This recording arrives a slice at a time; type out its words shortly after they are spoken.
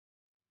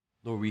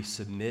Lord, we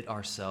submit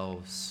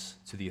ourselves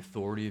to the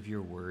authority of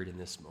your word in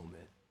this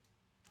moment.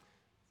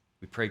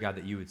 We pray, God,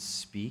 that you would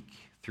speak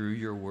through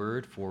your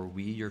word, for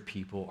we, your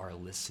people, are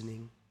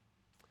listening.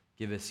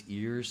 Give us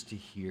ears to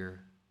hear.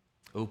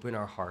 Open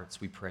our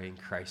hearts, we pray in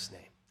Christ's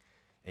name.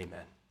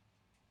 Amen.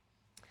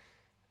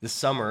 This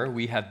summer,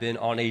 we have been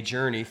on a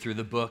journey through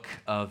the book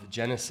of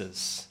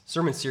Genesis.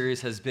 Sermon series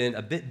has been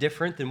a bit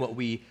different than what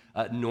we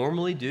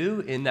normally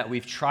do in that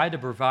we've tried to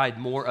provide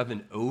more of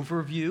an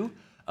overview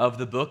of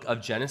the book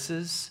of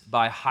Genesis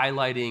by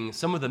highlighting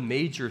some of the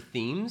major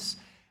themes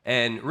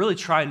and really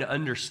trying to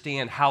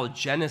understand how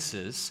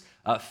Genesis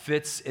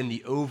fits in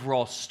the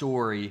overall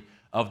story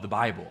of the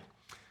Bible.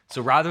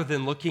 So rather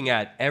than looking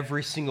at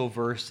every single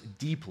verse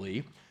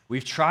deeply,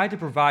 we've tried to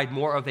provide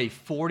more of a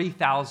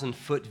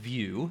 40,000-foot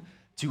view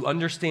to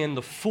understand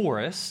the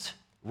forest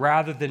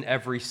rather than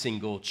every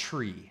single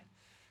tree.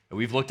 And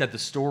we've looked at the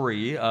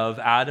story of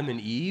Adam and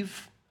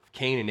Eve,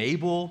 Cain and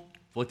Abel,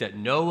 we've looked at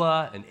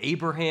Noah and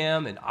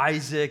Abraham and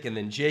Isaac and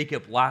then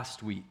Jacob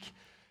last week.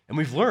 And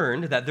we've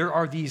learned that there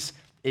are these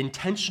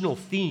intentional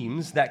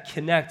themes that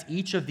connect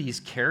each of these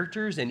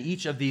characters and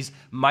each of these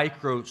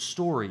micro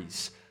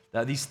stories.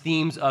 These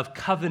themes of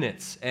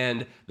covenants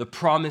and the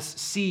promised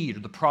seed, or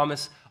the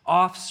promised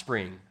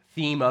offspring,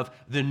 theme of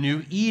the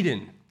new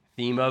Eden,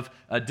 theme of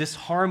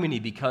disharmony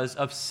because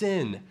of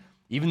sin,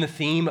 even the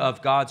theme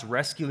of God's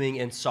rescuing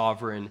and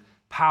sovereign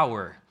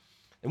power.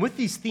 And with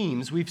these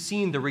themes, we've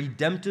seen the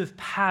redemptive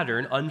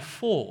pattern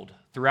unfold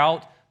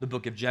throughout the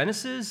book of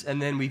Genesis, and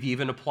then we've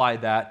even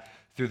applied that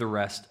through the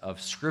rest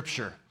of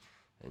Scripture.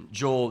 And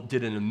Joel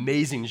did an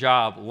amazing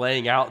job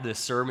laying out this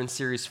sermon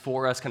series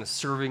for us, kind of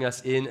serving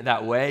us in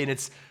that way, and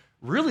it's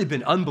really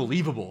been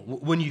unbelievable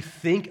when you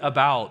think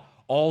about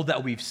all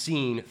that we've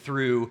seen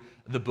through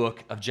the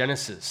book of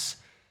Genesis.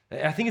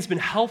 I think it's been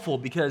helpful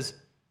because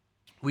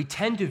we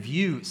tend to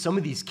view some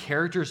of these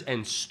characters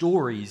and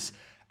stories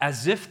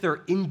as if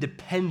they're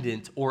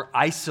independent or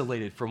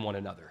isolated from one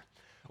another.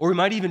 Or we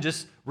might even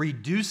just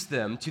reduce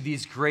them to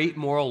these great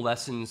moral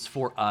lessons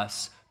for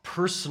us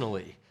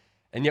personally.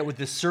 And yet what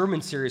this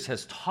sermon series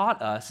has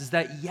taught us is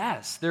that,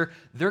 yes,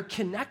 they're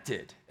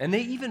connected, and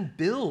they even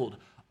build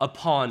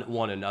upon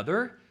one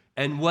another,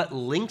 and what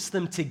links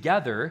them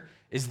together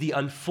is the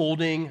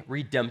unfolding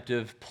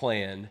redemptive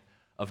plan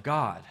of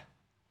God.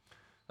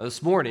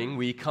 This morning,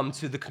 we come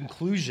to the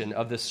conclusion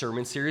of this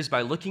sermon series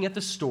by looking at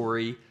the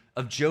story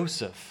of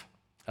Joseph.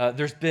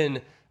 There's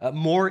been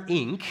more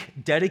ink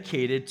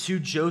dedicated to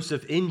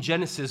Joseph in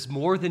Genesis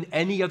more than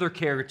any other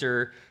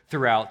character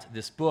throughout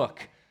this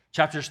book.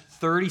 Chapters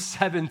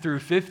 37 through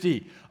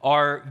 50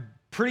 are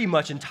pretty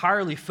much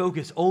entirely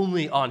focused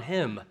only on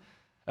him.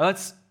 Now,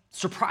 that's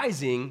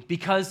surprising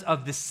because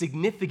of the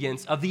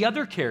significance of the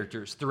other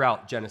characters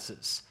throughout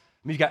Genesis.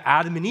 I mean, you've got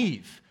Adam and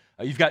Eve.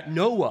 You've got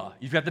Noah,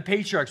 you've got the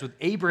patriarchs with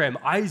Abraham,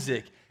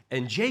 Isaac,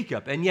 and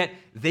Jacob, and yet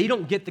they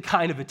don't get the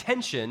kind of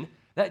attention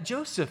that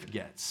Joseph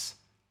gets.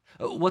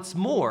 What's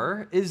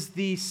more is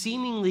the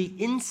seemingly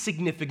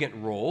insignificant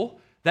role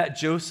that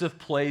Joseph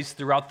plays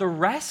throughout the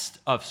rest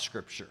of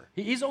Scripture.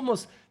 He's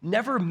almost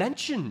never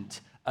mentioned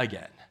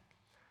again.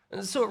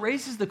 And so it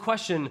raises the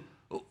question,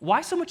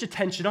 why so much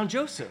attention on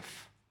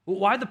Joseph?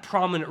 Why the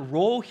prominent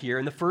role here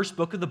in the first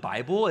book of the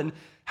Bible, and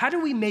how do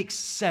we make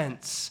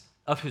sense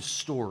of his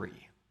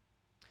story?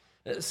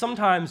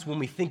 Sometimes when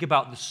we think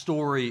about the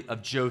story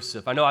of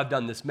Joseph, I know I've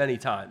done this many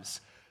times,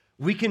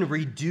 we can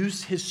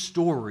reduce his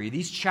story,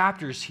 these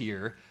chapters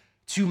here,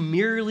 to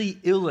merely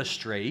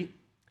illustrate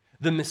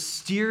the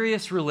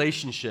mysterious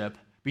relationship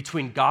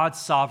between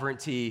God's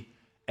sovereignty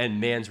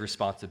and man's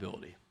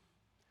responsibility.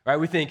 Right?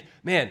 We think,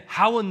 man,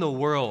 how in the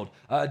world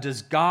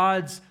does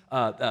God's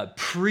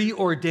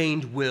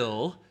preordained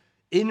will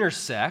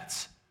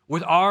intersect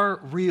with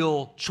our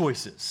real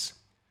choices?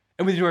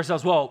 And we think to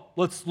ourselves, well,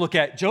 let's look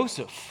at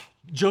Joseph.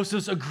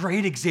 Joseph's a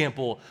great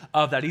example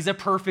of that. He's a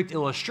perfect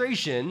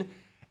illustration.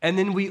 And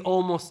then we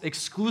almost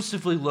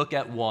exclusively look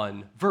at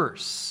one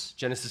verse,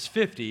 Genesis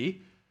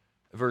 50,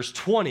 verse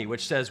 20,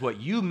 which says, what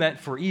you meant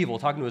for evil,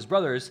 talking to his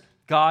brothers,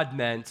 God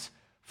meant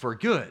for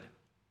good.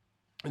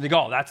 And they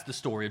go, oh, that's the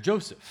story of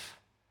Joseph.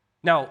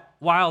 Now,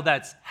 while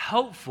that's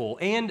helpful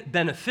and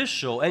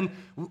beneficial, and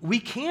we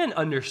can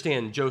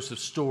understand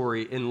Joseph's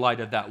story in light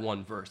of that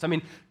one verse. I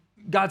mean,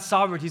 God's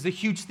sovereignty is a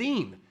huge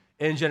theme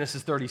in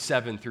Genesis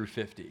 37 through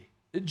 50.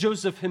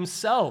 Joseph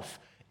himself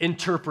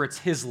interprets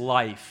his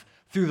life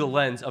through the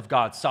lens of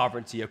God's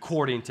sovereignty,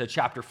 according to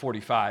chapter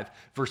 45,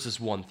 verses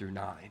 1 through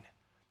 9.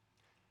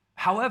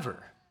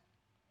 However,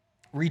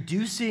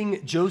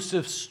 reducing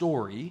Joseph's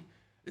story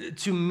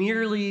to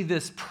merely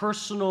this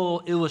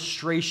personal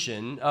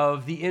illustration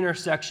of the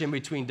intersection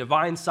between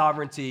divine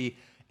sovereignty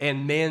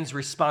and man's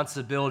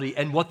responsibility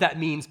and what that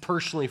means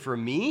personally for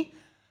me,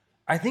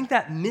 I think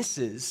that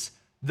misses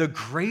the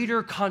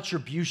greater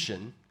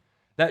contribution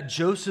that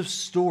Joseph's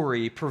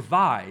story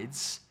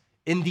provides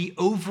in the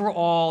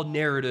overall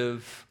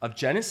narrative of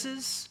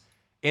Genesis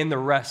and the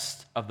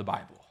rest of the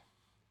Bible.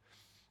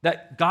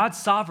 That God's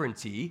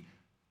sovereignty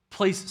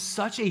plays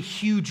such a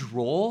huge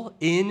role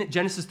in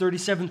Genesis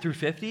 37 through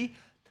 50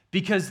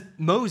 Because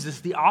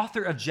Moses, the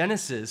author of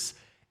Genesis,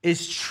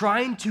 is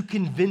trying to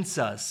convince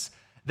us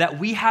that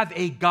we have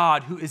a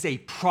God who is a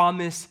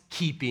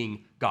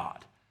promise-keeping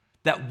God.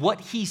 That what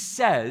he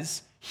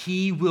says,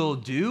 he will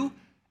do,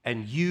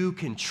 and you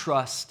can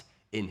trust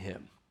in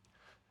him.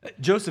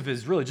 Joseph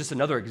is really just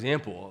another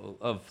example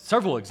of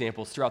several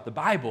examples throughout the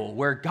Bible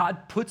where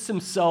God puts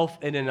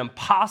himself in an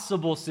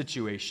impossible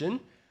situation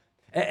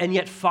and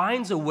yet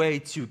finds a way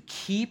to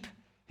keep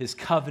his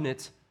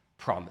covenant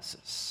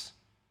promises.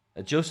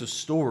 Joseph's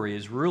story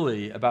is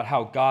really about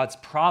how God's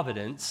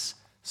providence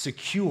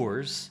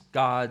secures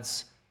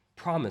God's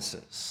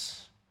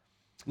promises.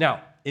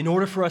 Now, in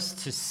order for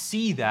us to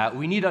see that,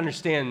 we need to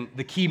understand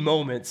the key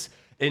moments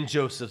in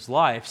Joseph's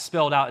life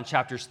spelled out in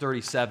chapters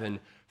 37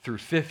 through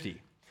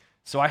 50.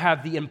 So I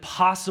have the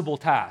impossible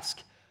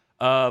task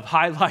of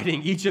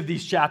highlighting each of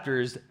these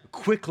chapters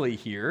quickly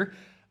here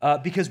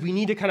because we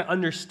need to kind of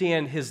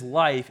understand his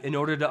life in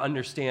order to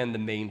understand the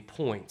main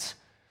point.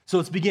 So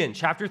let's begin.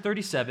 Chapter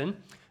 37,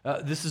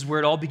 this is where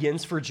it all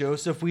begins for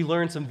Joseph. We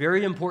learn some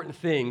very important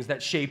things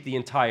that shape the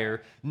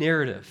entire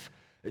narrative.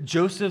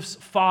 Joseph's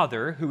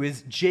father, who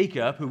is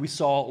Jacob, who we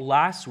saw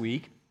last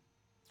week,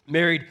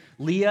 married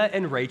Leah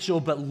and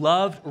Rachel, but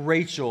loved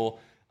Rachel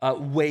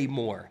way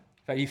more.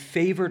 In fact, he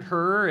favored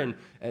her,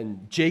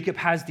 and Jacob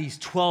has these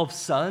 12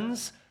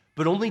 sons,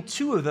 but only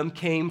 2 of them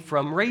came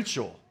from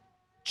Rachel,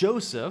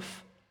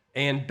 Joseph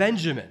and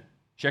Benjamin.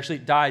 She actually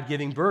died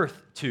giving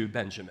birth to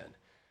Benjamin.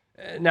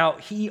 Now,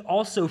 he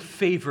also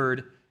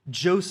favored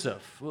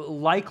Joseph,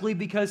 likely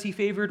because he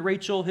favored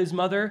Rachel, his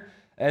mother,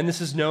 and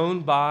this is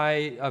known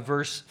by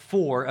verse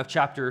 4 of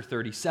chapter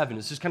 37.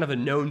 It's just kind of a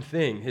known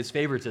thing, his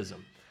favoritism.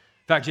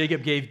 In fact,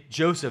 Jacob gave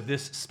Joseph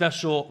this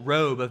special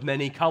robe of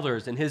many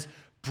colors, and his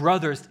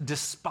brothers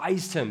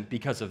despised him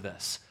because of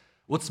this.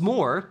 What's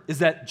more is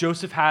that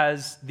Joseph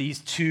has these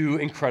 2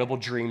 incredible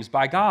dreams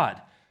by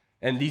God.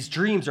 And these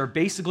dreams are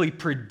basically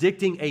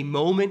predicting a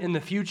moment in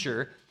the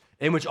future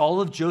in which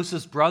all of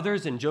Joseph's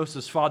brothers and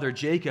Joseph's father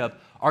Jacob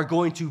are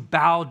going to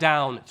bow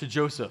down to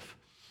Joseph.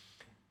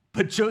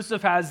 But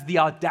Joseph has the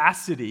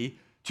audacity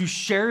to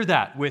share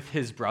that with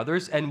his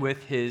brothers and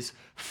with his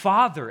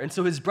father. And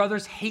so his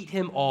brothers hate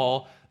him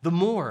all the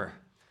more.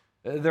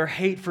 Their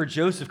hate for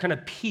Joseph kind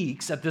of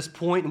peaks at this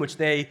point in which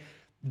they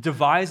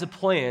devise a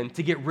plan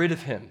to get rid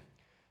of him.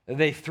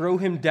 They throw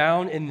him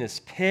down in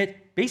this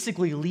pit,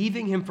 basically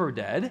leaving him for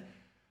dead.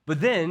 But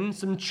then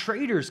some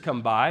traders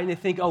come by and they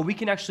think, oh, we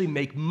can actually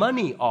make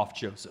money off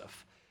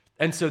Joseph.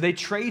 And so they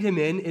trade him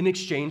in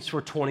exchange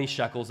for 20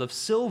 shekels of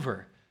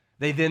silver.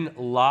 They then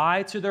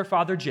lie to their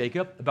father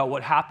Jacob about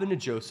what happened to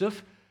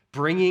Joseph,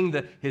 bringing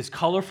his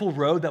colorful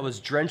robe that was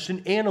drenched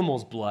in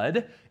animal's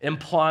blood,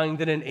 implying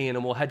that an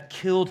animal had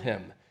killed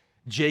him.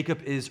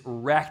 Jacob is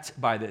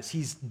wrecked by this.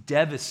 He's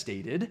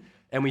devastated.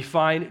 And we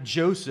find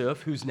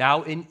Joseph, who's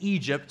now in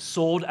Egypt,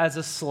 sold as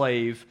a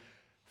slave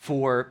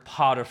for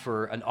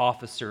Potiphar, an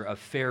officer of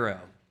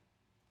Pharaoh.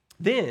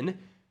 Then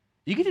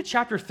you get to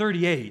chapter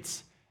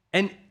 38,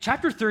 and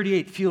chapter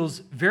 38 feels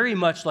very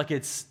much like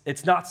it's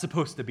not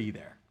supposed to be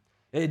there.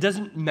 It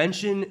doesn't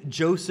mention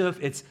Joseph.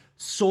 It's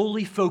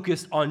solely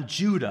focused on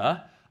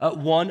Judah,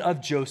 one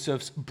of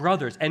Joseph's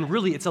brothers. And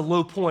really, it's a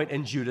low point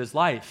in Judah's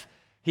life.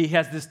 He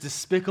has this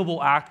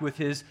despicable act with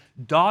his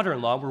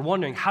daughter-in-law. We're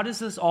wondering, how does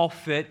this all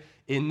fit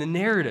in the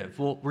narrative?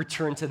 We'll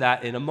return to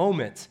that in a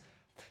moment.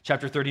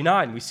 Chapter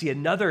 39, we see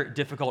another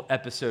difficult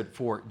episode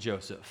for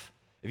Joseph.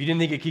 If you didn't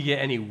think it could get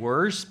any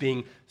worse,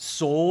 being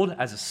sold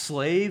as a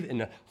slave in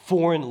a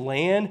foreign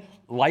land,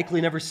 likely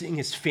never seeing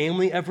his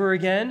family ever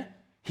again,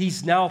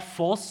 he's now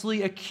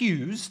falsely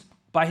accused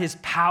by his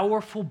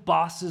powerful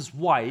boss's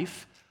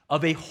wife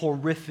of a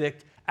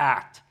horrific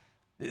act.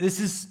 This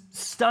is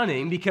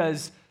stunning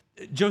because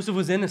Joseph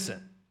was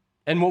innocent.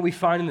 And what we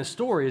find in the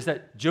story is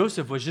that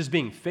Joseph was just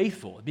being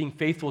faithful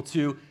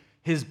to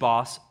his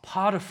boss,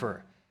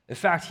 Potiphar. In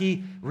fact,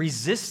 he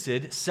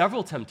resisted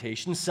several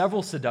temptations,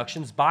 several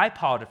seductions by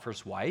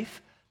Potiphar's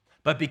wife,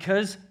 but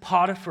because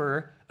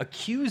Potiphar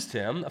accused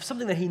him of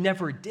something that he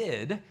never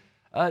did,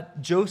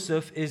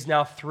 Joseph is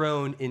now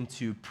thrown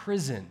into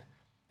prison,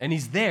 and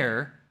he's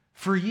there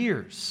for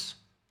years.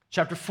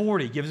 Chapter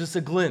 40 gives us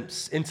a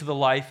glimpse into the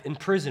life in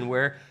prison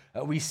where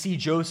we see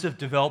Joseph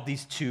develop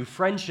these 2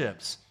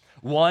 friendships,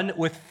 one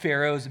with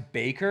Pharaoh's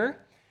baker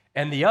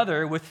and the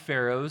other with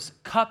Pharaoh's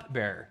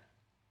cupbearer.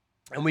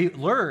 And we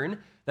learn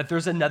that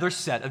there's another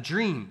set of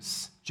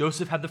dreams.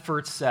 Joseph had the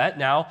first set.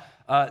 Now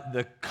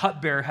the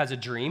cupbearer has a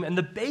dream, and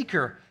the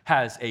baker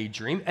has a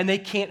dream, and they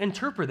can't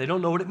interpret. They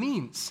don't know what it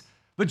means.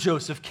 But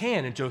Joseph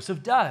can, and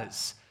Joseph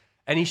does.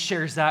 And he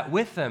shares that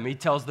with them. He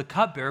tells the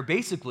cupbearer,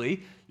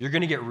 basically, you're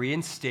going to get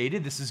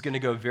reinstated. This is going to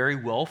go very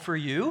well for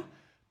you.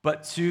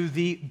 But to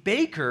the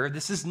baker,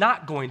 this is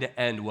not going to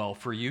end well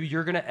for you.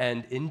 You're going to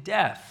end in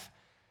death.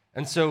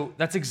 And so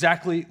that's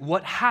exactly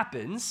what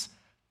happens.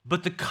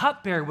 But the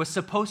cupbearer was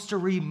supposed to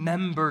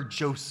remember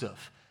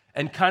Joseph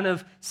and kind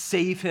of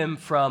save him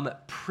from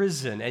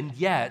prison. And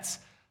yet,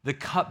 the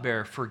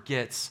cupbearer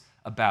forgets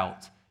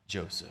about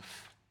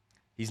Joseph.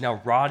 He's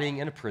now rotting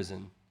in a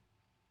prison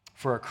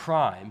for a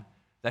crime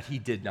that he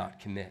did not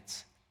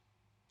commit.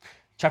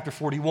 Chapter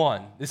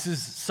 41, this is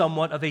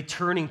somewhat of a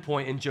turning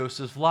point in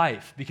Joseph's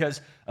life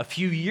because a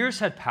few years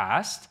had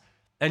passed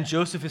and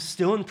Joseph is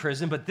still in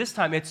prison, but this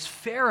time it's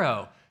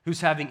Pharaoh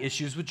who's having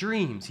issues with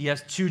dreams. He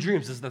has two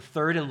dreams. This is the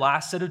third and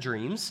last set of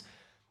dreams.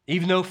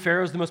 Even though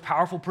Pharaoh's the most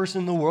powerful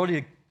person in the world,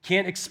 he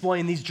can't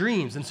explain these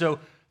dreams. And so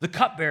the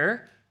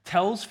cupbearer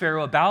tells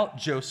Pharaoh about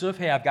Joseph.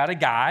 Hey, I've got a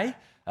guy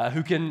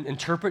who can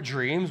interpret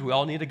dreams. We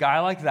all need a guy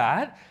like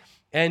that.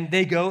 And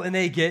they go and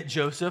they get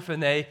Joseph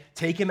and they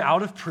take him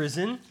out of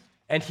prison,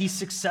 and he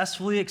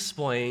successfully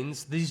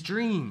explains these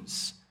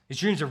dreams. These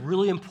dreams are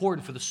really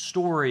important for the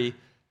story,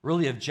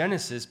 really, of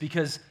Genesis,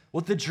 because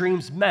what the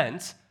dreams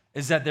meant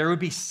is that there would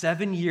be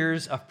 7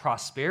 years of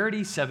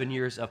prosperity, 7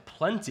 years of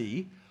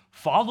plenty,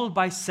 followed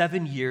by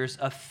 7 years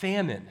of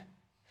famine.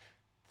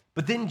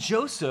 But then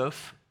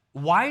Joseph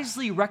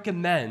wisely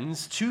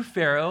recommends to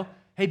Pharaoh,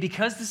 hey,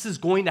 because this is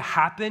going to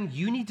happen,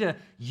 you need to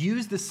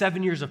use the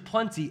 7 years of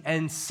plenty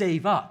and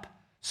save up,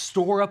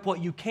 store up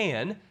what you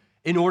can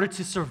in order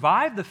to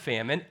survive the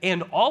famine,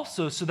 and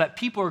also so that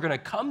people are going to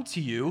come to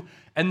you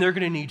and they're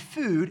going to need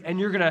food and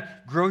you're going to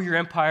grow your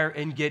empire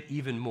and get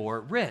even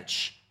more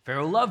rich.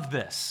 Pharaoh loved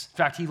this. In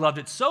fact, he loved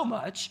it so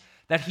much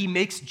that he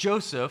makes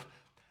Joseph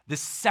the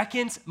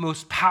second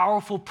most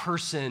powerful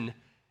person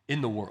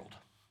in the world.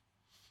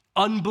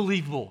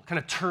 Unbelievable kind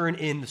of turn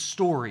in the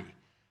story.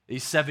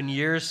 These 7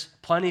 years,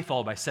 plenty,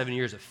 followed by 7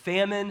 years of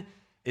famine,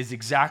 is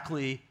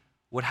exactly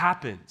what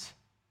happened.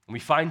 And we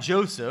find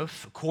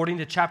Joseph, according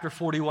to chapter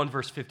 41,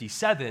 verse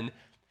 57,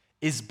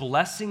 is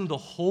blessing the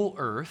whole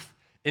earth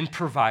in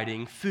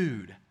providing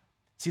food.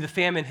 See, the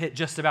famine hit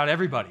just about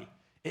everybody,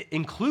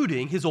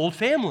 including his old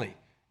family,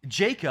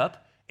 Jacob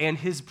and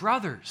his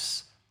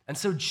brothers. And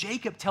so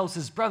Jacob tells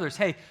his brothers,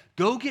 hey,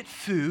 go get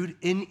food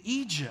in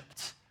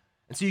Egypt.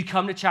 And so you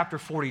come to chapter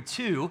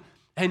 42,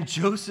 and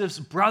Joseph's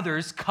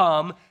brothers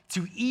come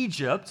to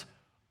Egypt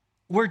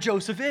where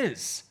Joseph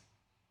is.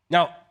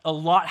 Now, a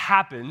lot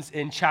happens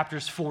in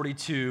chapters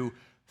 42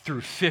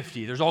 through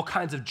 50. There's all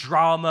kinds of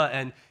drama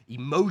and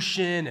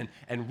emotion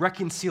and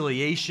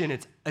reconciliation.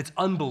 It's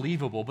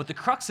unbelievable. But the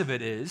crux of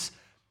it is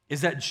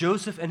that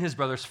Joseph and his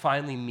brothers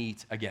finally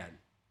meet again.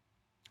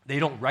 They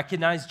don't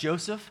recognize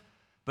Joseph,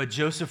 but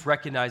Joseph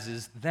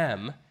recognizes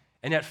them.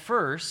 And at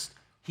first,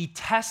 he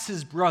tests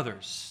his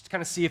brothers to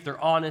kind of see if they're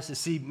honest, to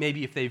see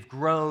maybe if they've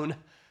grown.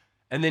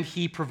 And then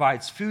he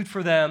provides food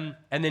for them,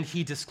 and then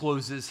he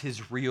discloses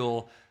his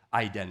real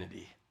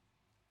identity.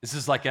 This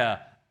is like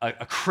a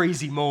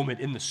crazy moment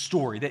in the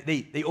story.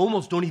 They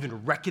almost don't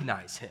even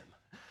recognize him.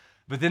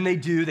 But then they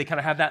do. They kind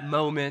of have that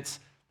moment,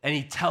 and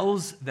he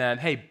tells them,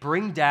 hey,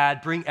 bring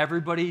dad, bring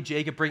everybody,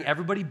 Jacob, bring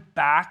everybody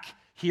back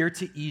here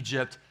to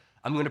Egypt.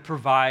 I'm going to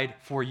provide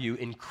for you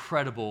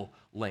incredible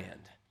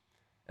land.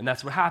 And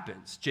that's what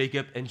happens.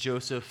 Jacob and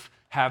Joseph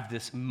have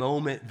this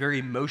moment, very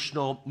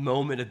emotional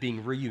moment of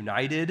being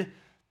reunited.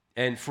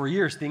 And for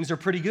years, things are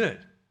pretty good.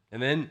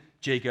 And then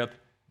Jacob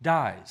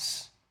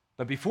dies.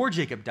 But before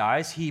Jacob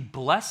dies, he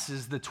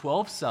blesses the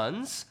 12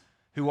 sons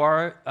who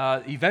are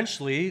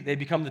eventually, they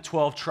become the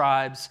 12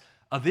 tribes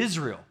of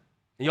Israel.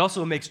 He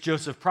also makes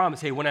Joseph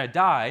promise, hey, when I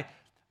die,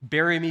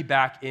 bury me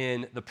back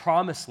in the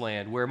promised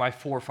land where my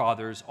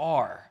forefathers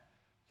are.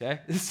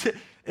 Okay?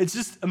 It's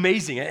just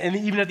amazing. And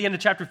even at the end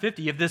of chapter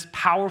 50, you have this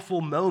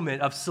powerful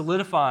moment of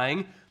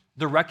solidifying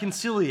the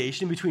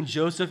reconciliation between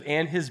Joseph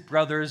and his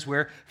brothers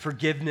where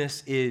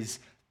forgiveness is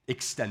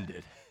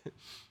extended.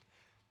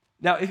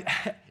 Now,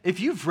 if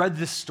you've read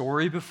this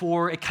story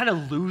before, it kind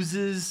of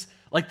loses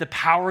like the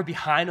power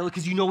behind it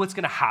because you know what's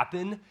going to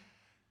happen.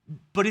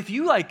 But if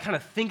you like kind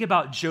of think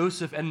about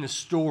Joseph and the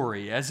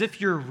story as if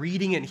you're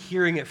reading it and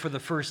hearing it for the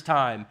first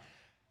time,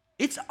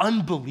 it's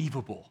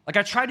unbelievable. Like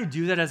I tried to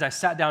do that as I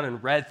sat down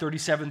and read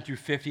 37 through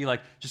 50, like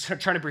just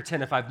trying to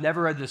pretend if I've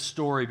never read this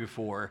story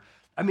before.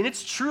 I mean,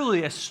 it's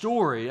truly a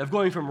story of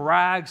going from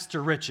rags to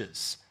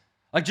riches.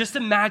 Like just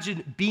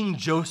imagine being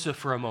Joseph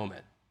for a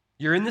moment.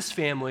 You're in this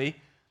family,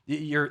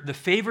 you're the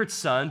favorite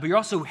son, but you're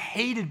also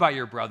hated by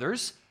your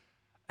brothers,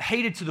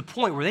 hated to the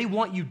point where they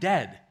want you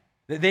dead.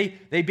 They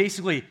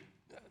basically,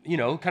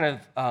 kind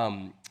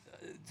of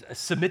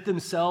submit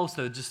themselves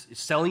to just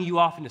selling you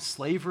off into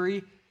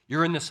slavery.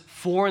 You're in this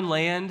foreign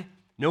land,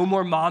 no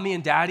more mommy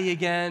and daddy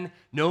again,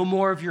 no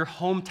more of your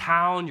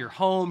hometown, your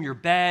home, your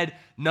bed,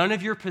 none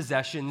of your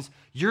possessions.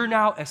 You're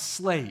now a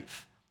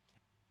slave.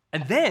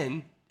 And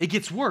then it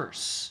gets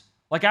worse.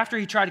 Like after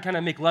he tried to kind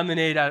of make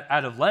lemonade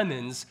out of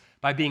lemons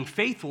by being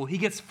faithful, he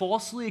gets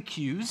falsely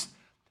accused,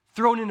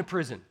 thrown into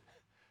prison.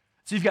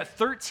 So you've got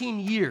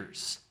 13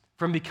 years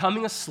from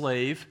becoming a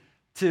slave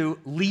to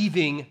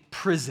leaving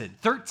prison.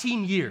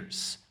 13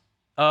 years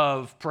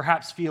of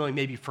perhaps feeling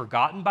maybe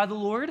forgotten by the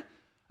Lord,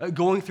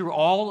 going through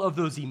all of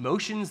those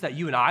emotions that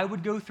you and I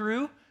would go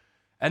through.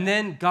 And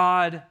then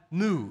God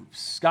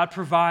moves. God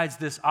provides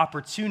this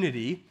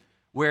opportunity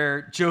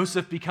where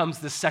Joseph becomes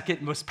the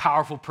second most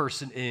powerful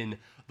person in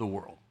the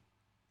world.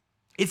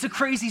 It's a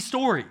crazy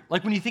story,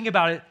 like when you think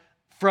about it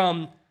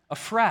from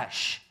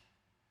afresh.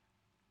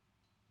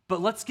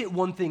 But let's get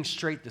one thing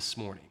straight this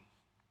morning.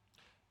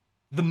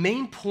 The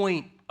main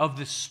point of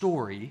the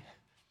story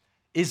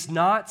is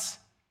not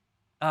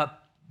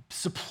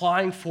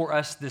supplying for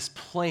us this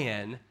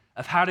plan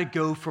of how to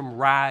go from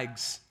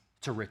rags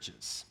to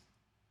riches.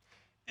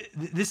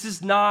 This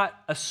is not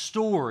a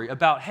story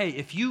about, hey,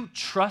 if you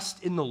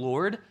trust in the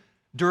Lord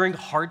during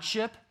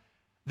hardship,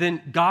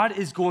 then God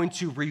is going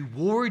to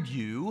reward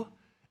you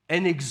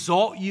and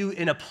exalt you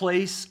in a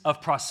place of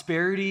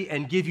prosperity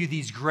and give you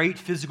these great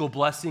physical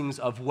blessings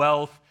of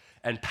wealth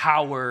and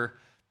power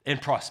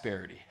and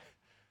prosperity.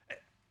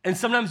 And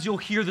sometimes you'll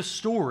hear the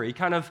story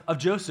kind of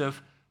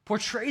Joseph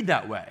portrayed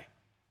that way,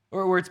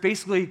 or where it's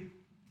basically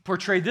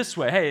portrayed this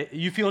way. Hey,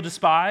 you feel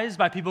despised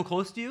by people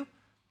close to you?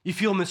 You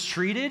feel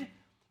mistreated?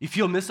 You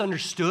feel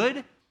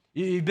misunderstood?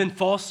 You've been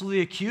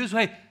falsely accused?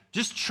 Hey,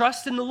 just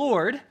trust in the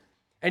Lord,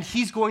 and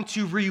he's going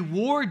to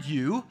reward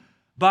you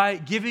by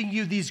giving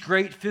you these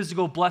great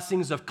physical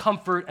blessings of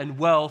comfort and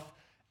wealth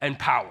and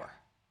power,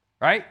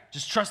 right?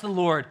 Just trust in the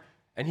Lord,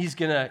 and he's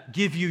going to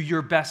give you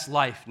your best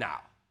life now.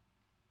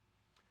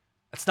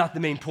 That's not the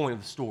main point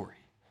of the story.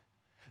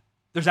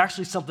 There's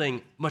actually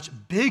something much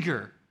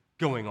bigger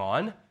going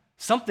on,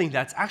 something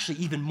that's actually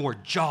even more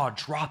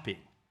jaw-dropping.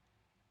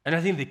 And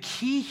I think the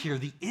key here,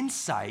 the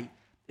insight,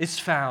 is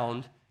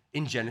found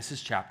in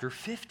Genesis chapter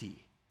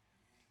 50.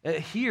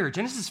 Here,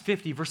 Genesis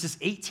 50, verses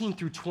 18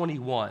 through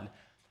 21,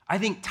 I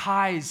think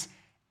ties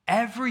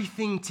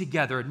everything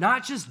together,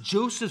 not just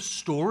Joseph's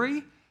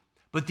story,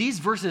 but these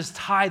verses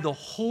tie the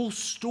whole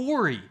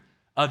story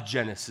of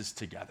Genesis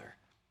together.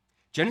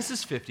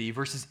 Genesis 50,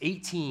 verses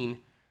 18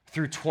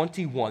 through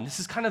 21, this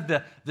is kind of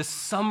the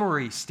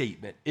summary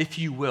statement, if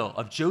you will,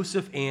 of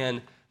Joseph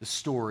and the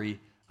story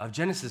of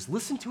Genesis.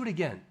 Listen to it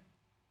again.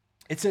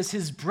 It says,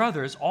 his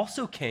brothers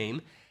also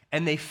came,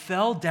 and they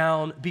fell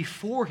down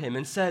before him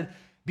and said,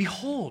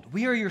 behold,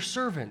 we are your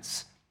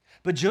servants.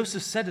 But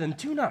Joseph said to them,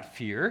 do not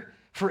fear,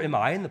 for am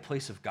I in the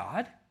place of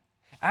God?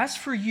 As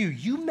for you,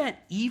 you meant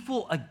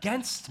evil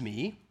against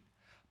me,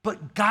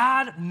 but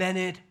God meant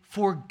it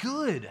for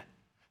good,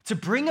 to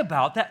bring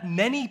about that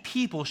many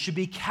people should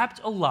be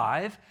kept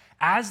alive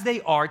as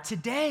they are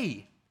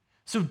today.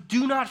 So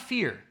do not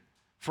fear,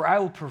 for I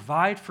will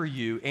provide for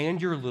you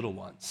and your little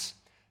ones.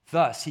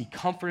 Thus he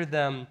comforted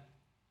them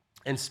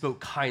and spoke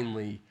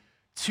kindly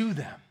to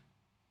them.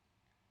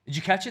 Did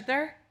you catch it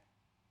there?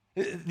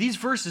 These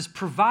verses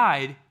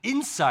provide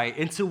insight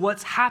into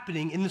what's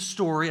happening in the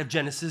story of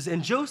Genesis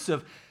and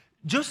Joseph.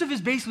 Joseph is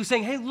basically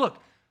saying, hey,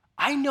 look,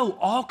 I know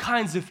all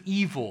kinds of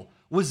evil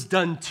was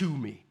done to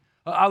me.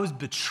 I was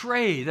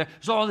betrayed.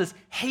 There's all this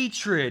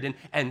hatred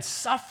and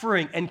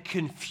suffering and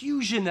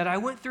confusion that I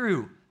went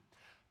through.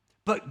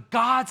 But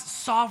God's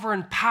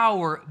sovereign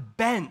power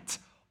bent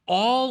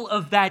all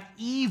of that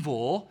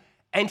evil,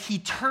 and he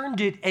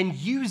turned it and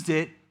used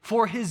it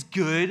for his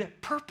good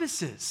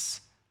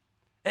purposes.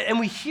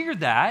 And we hear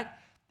that,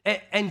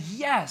 and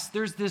yes,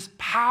 there's this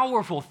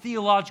powerful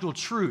theological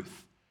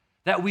truth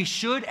that we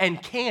should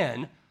and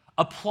can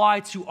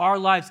apply to our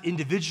lives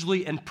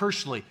individually and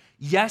personally.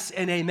 Yes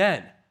and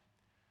amen.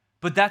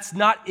 But that's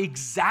not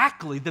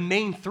exactly the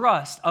main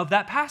thrust of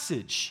that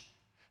passage.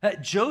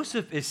 That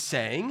Joseph is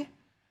saying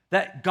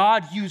that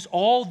God used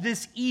all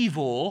this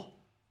evil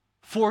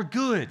for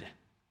good.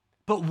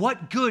 But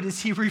what good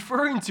is he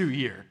referring to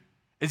here?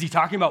 Is he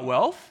talking about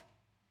wealth?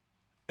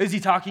 Is he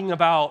talking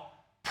about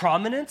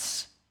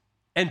prominence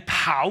and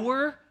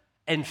power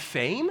and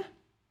fame?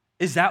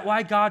 Is that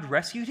why God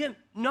rescued him?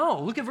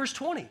 No, look at verse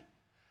 20.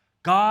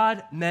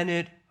 God meant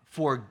it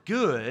for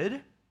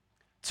good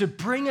to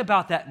bring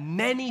about that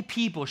many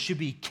people should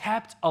be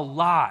kept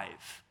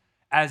alive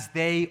as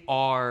they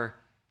are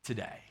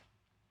today.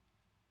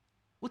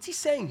 What's he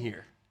saying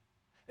here?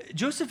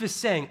 Joseph is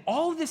saying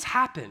all of this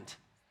happened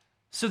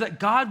so that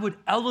God would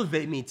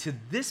elevate me to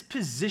this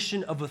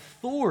position of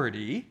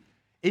authority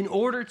in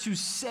order to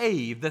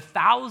save the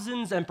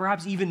thousands and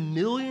perhaps even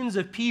millions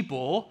of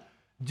people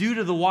due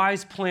to the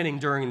wise planning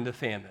during the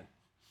famine.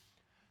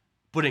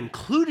 But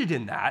included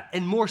in that,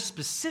 and more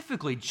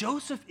specifically,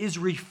 Joseph is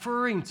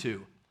referring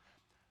to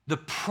the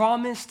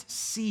promised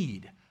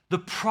seed, the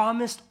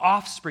promised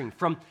offspring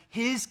from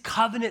his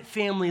covenant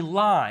family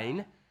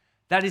line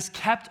that is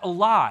kept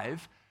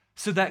alive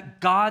so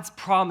that God's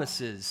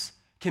promises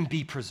can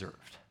be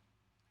preserved.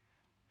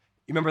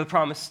 You remember the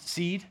promised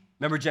seed?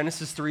 Remember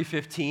Genesis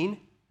 3:15?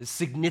 The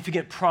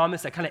significant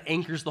promise that kind of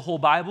anchors the whole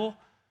Bible?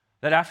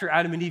 That after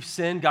Adam and Eve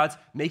sinned, God's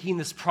making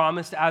this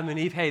promise to Adam and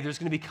Eve, hey, there's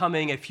going to be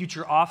coming a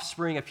future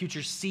offspring, a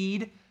future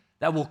seed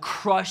that will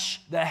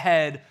crush the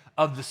head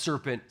of the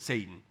serpent,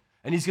 Satan.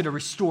 And he's going to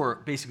restore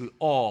basically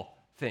all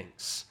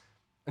things.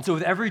 And so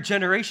with every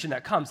generation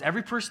that comes,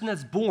 every person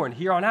that's born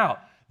here on out,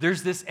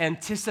 there's this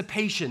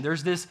anticipation,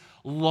 there's this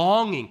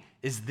longing.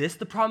 Is this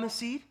the promised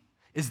seed?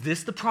 Is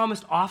this the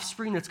promised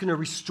offspring that's going to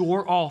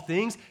restore all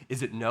things?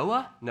 Is it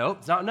Noah? No,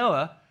 it's not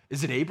Noah.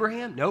 Is it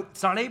Abraham? Nope,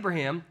 it's not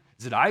Abraham.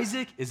 Is it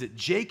Isaac? Is it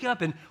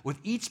Jacob? And with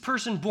each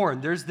person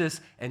born, there's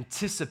this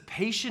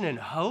anticipation and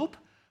hope,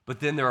 but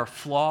then there are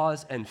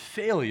flaws and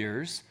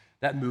failures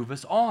that move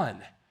us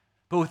on.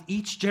 but with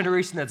each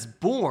generation that's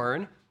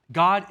born,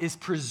 God is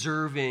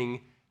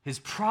preserving his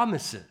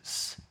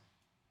promises.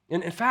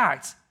 And in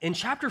fact, in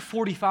chapter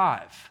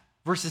 45,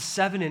 verses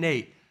 7 and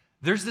 8,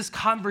 there's this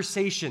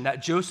conversation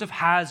that Joseph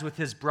has with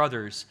his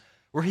brothers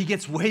where he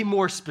gets way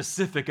more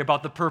specific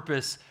about the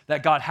purpose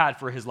that God had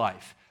for his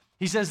life.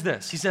 He says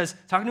this, he says,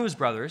 talking to his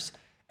brothers,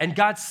 "And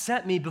God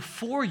sent me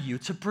before you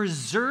to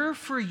preserve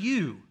for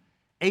you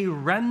a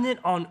remnant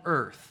on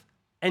earth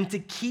and to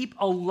keep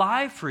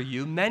alive for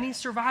you many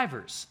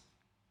survivors.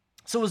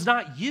 So it was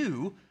not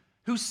you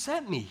who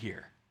sent me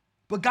here,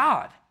 but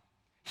God.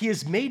 He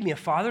has made me a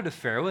father to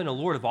Pharaoh and a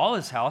lord of all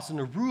his house and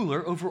a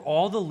ruler over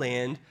all the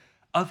land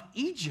of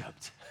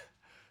Egypt."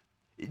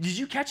 Did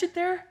you catch it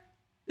there?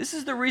 This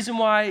is the reason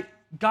why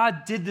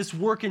God did this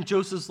work in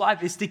Joseph's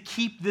life, is to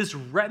keep this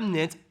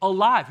remnant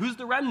alive. Who's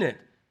the remnant?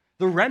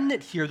 The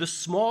remnant here, the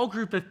small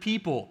group of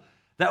people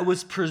that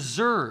was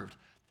preserved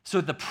so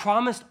that the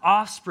promised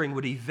offspring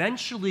would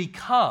eventually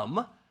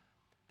come,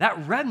 that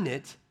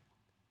remnant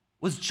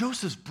was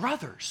Joseph's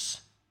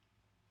brothers,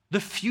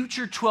 the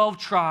future 12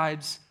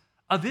 tribes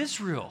of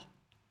Israel,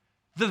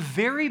 the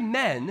very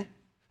men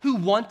who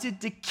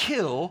wanted to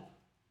kill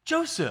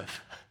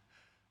Joseph.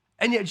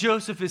 And yet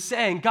Joseph is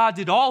saying, God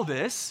did all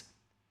this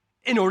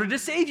in order to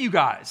save you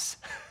guys.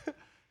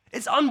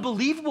 It's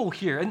unbelievable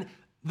here. And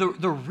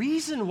the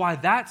reason why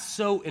that's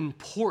so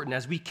important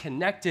as we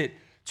connect it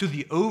to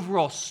the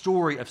overall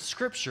story of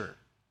Scripture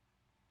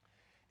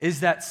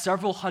is that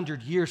several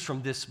hundred years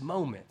from this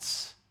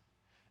moment,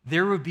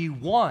 there would be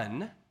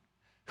one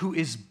who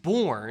is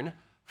born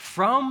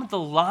from the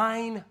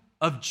line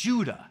of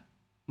Judah.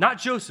 Not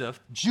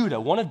Joseph, Judah,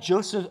 one of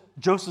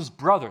Joseph's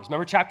brothers.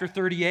 Remember chapter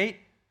 38?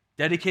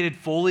 Dedicated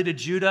fully to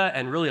Judah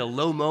and really a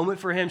low moment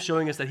for him,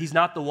 showing us that he's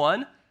not the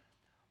one.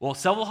 Well,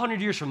 several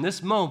hundred years from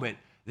this moment,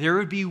 there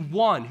would be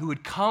one who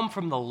would come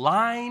from the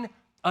line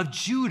of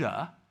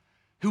Judah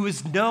who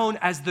is known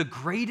as the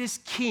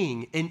greatest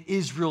king in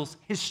Israel's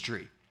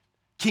history,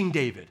 King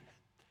David.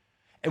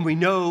 And we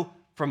know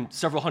from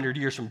several hundred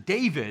years from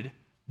David,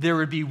 there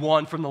would be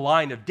one from the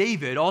line of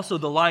David, also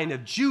the line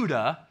of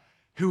Judah,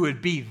 who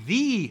would be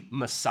the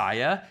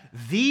Messiah,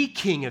 the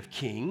King of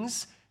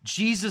Kings,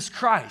 Jesus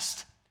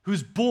Christ,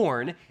 who's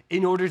born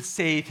in order to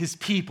save his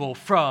people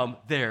from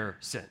their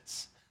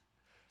sins.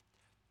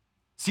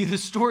 See, the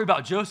story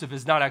about Joseph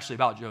is not actually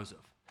about Joseph.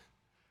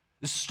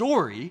 The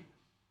story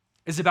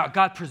is about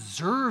God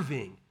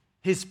preserving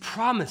his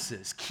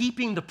promises,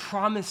 keeping the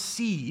promised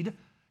seed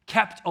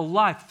kept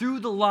alive through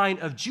the line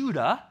of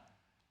Judah,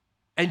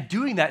 and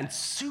doing that in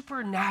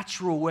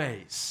supernatural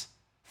ways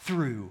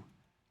through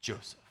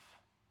Joseph.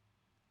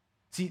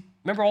 See,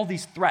 remember all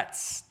these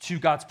threats to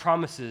God's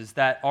promises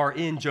that are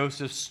in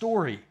Joseph's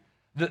story.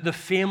 The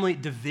family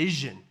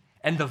division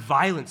and the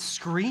violence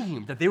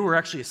screamed that they were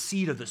actually a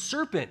seed of the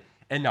serpent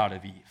and not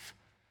of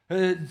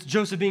Eve.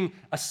 Joseph being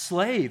a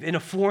slave in a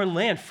foreign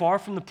land, far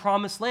from the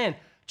promised land.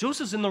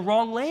 Joseph's in the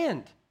wrong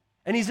land,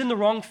 and he's in the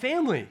wrong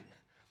family.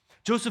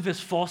 Joseph is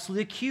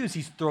falsely accused.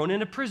 He's thrown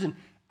into prison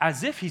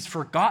as if he's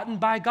forgotten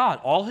by God.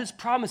 All his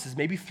promises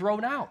may be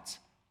thrown out.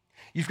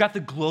 You've got the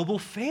global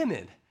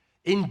famine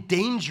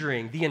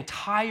endangering the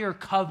entire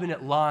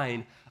covenant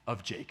line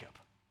of Jacob.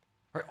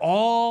 Right?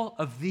 All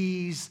of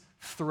these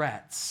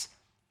threats,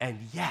 and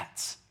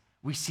yet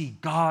we see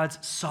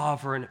God's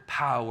sovereign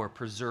power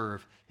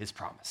preserve his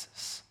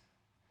promises.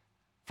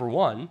 For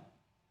one,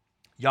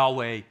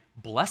 Yahweh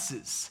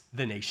blesses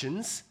the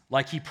nations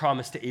like he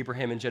promised to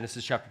Abraham in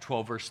Genesis chapter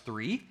 12, verse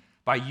 3,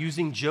 by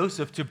using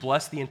Joseph to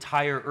bless the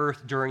entire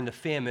earth during the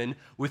famine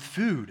with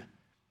food.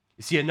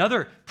 You see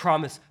another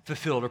promise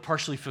fulfilled or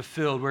partially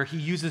fulfilled where he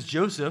uses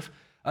Joseph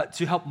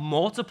to help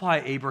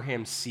multiply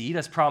Abraham's seed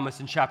as promised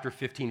in chapter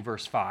 15,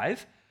 verse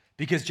 5.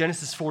 Because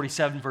Genesis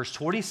 47, verse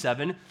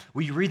 27,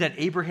 we read that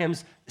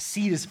Abraham's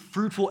seed is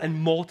fruitful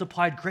and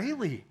multiplied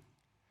greatly.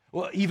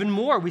 Well, even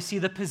more, we see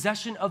the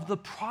possession of the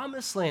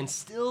promised land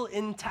still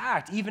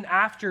intact. Even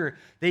after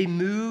they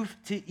move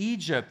to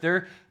Egypt,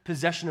 their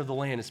possession of the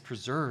land is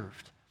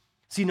preserved.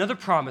 See another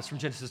promise from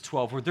Genesis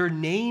 12 where their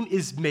name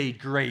is made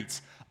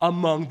great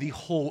among the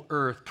whole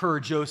earth per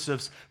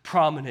Joseph's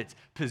prominent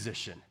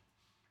position.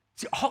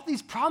 See, all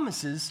these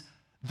promises,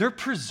 they're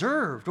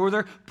preserved or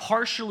they're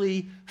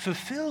partially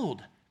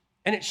fulfilled.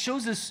 And it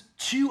shows us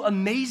two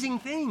amazing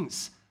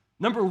things.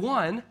 Number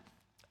one,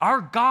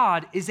 our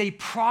God is a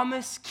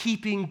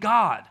promise-keeping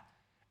God.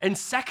 And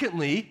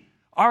secondly,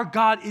 our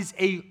God is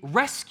a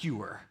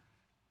rescuer.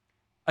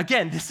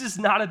 Again, this is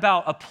not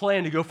about a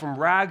plan to go from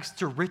rags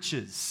to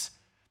riches.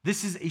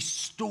 This is a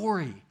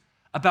story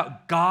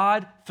about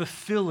God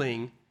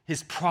fulfilling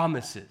his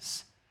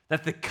promises.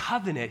 That the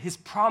covenant, his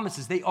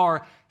promises, they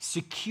are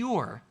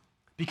secure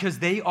because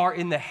they are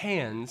in the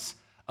hands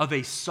of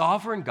a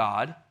sovereign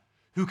God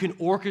who can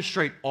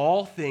orchestrate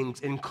all things,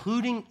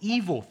 including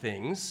evil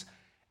things,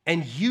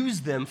 and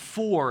use them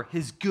for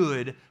his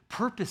good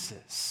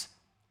purposes.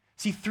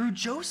 See, through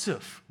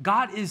Joseph,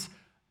 God is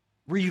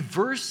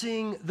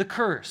reversing the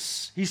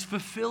curse. He's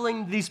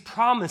fulfilling these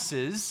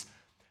promises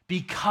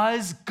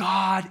because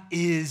God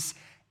is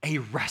a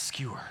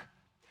rescuer.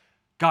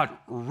 God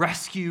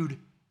rescued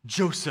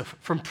Joseph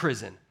from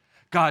prison.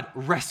 God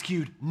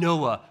rescued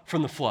Noah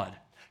from the flood.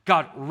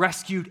 God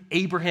rescued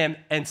Abraham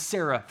and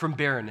Sarah from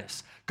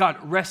barrenness. God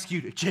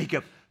rescued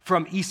Jacob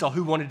from Esau,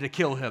 who wanted to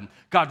kill him.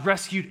 God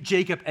rescued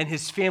Jacob and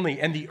his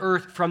family and the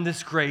earth from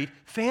this great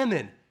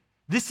famine.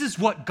 This is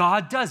what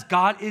God does.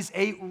 God is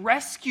a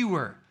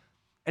rescuer.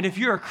 And if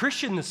you're a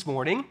Christian this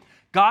morning,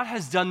 God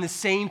has done the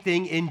same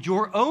thing in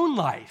your own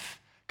life.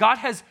 God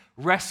has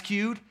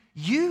rescued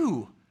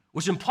you,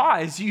 which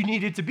implies you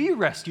needed to be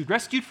rescued.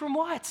 Rescued from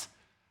what?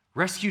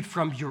 Rescued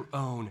from your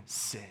own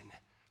sin.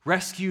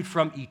 Rescued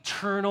from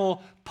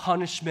eternal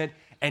punishment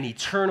and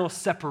eternal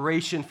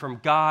separation from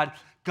God.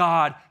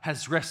 God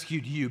has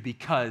rescued you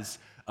because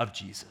of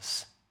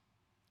Jesus.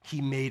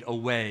 He made a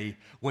way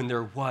when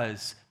there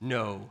was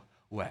no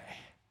way.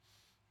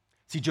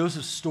 See,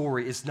 Joseph's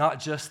story is not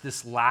just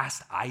this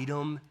last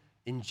item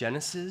in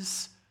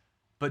Genesis,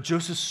 but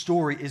Joseph's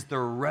story is the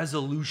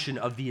resolution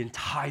of the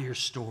entire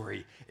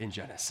story in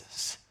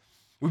Genesis.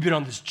 We've been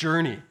on this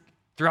journey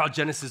throughout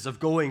Genesis of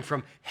going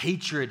from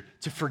hatred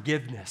to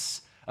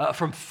forgiveness,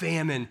 from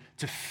famine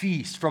to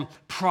feast, from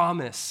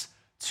promise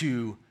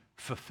to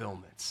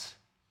fulfillment.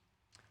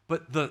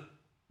 But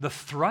the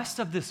thrust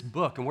of this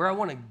book, and where I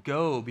want to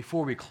go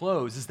before we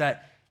close, is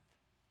that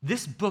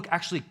this book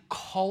actually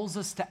calls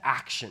us to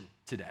action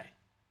today.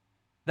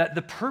 That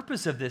the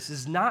purpose of this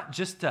is not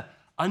just to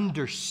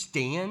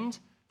understand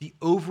the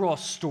overall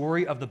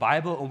story of the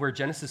Bible and where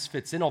Genesis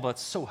fits in, although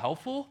it's so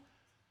helpful.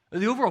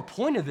 The overall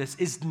point of this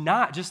is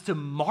not just to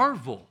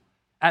marvel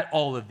at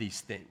all of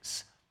these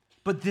things,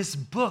 but this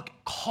book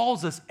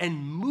calls us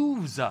and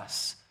moves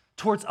us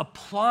towards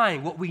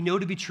applying what we know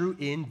to be true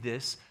in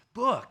this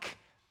book.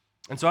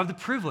 And so I have the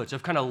privilege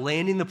of kind of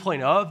landing the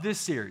plane of this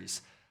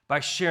series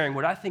by sharing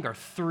what I think are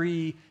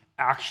 3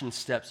 action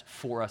steps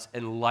for us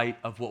in light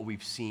of what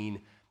we've seen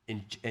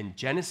in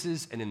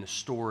Genesis and in the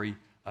story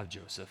of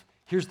Joseph.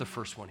 Here's the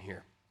first one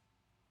here.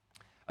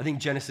 I think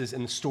Genesis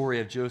and the story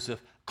of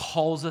Joseph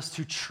calls us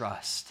to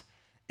trust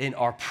in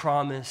our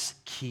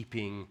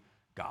promise-keeping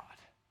God.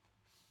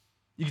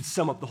 You can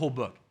sum up the whole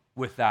book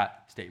with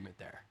that statement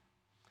there.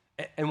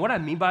 And what I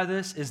mean by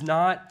this is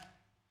not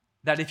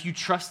that if you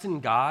trust in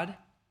God,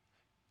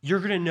 you're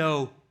going to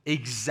know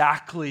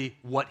exactly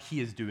what he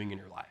is doing in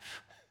your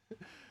life.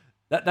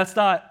 That's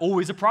not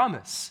always a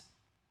promise.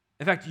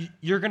 In fact,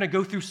 you're going to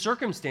go through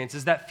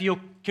circumstances that feel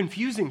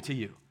confusing to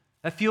you,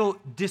 that feel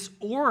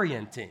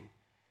disorienting,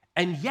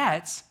 and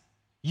yet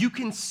you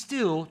can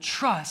still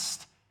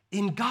trust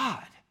in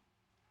God.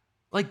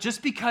 Like,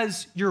 just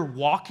because you're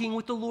walking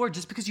with the Lord,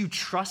 just because you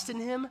trust in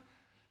him,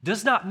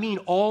 does not mean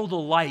all the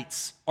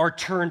lights are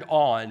turned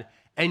on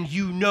and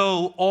you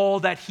know all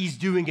that he's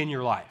doing in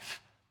your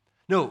life.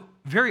 No,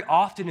 very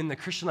often in the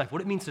Christian life, what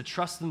it means to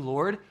trust in the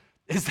Lord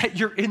is that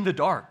you're in the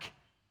dark.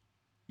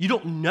 You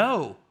don't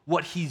know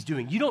what he's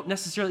doing. You don't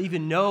necessarily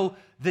even know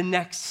the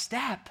next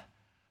step.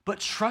 But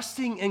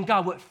trusting in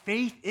God, what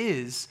faith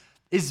is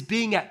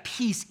being at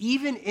peace,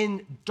 even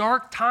in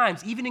dark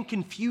times, even in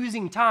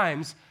confusing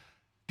times,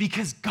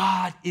 because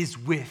God is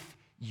with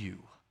you.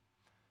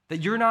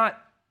 That you're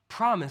not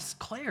promised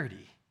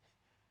clarity.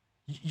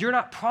 You're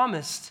not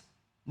promised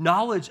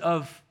knowledge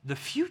of the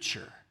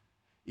future.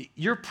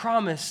 You're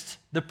promised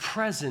the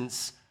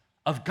presence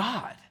of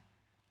God.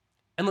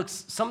 And look,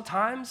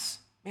 sometimes,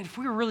 man, if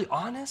we were really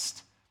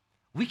honest,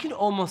 we can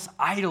almost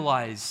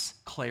idolize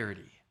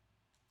clarity.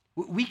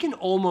 We can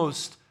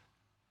almost,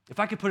 if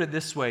I could put it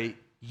this way,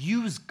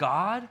 use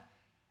God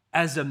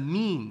as a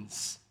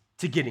means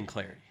to getting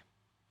clarity.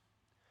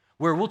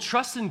 Where we'll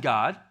trust in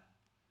God,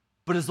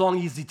 but as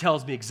long as he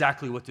tells me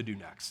exactly what to do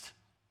next.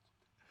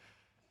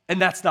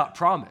 And that's not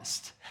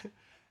promised.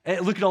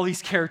 And look at all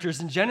these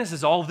characters in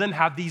Genesis. All of them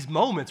have these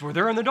moments where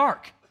they're in the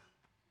dark.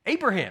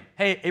 Abraham,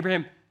 hey,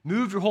 Abraham,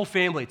 move your whole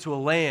family to a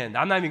land.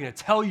 I'm not even going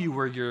to tell you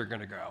where you're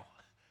going to go.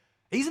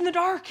 He's in the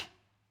dark.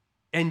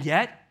 And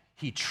yet,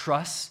 he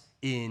trusts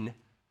in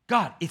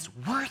God. It's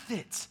worth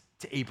it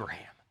to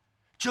Abraham.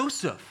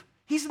 Joseph,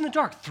 he's in the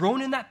dark,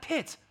 thrown in that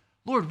pit.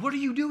 Lord, what are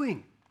you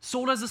doing?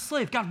 Sold as a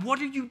slave. God,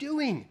 what are you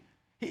doing?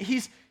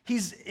 He's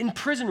in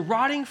prison,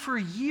 rotting for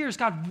years.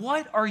 God,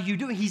 what are you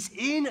doing? He's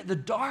in the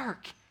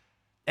dark.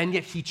 And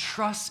yet he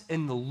trusts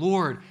in the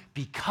Lord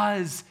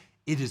because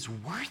it is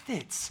worth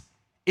it.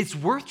 It's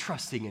worth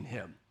trusting in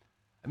him.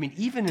 I mean,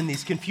 even in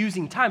these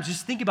confusing times,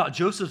 just think about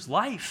Joseph's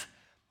life.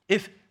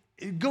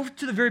 Go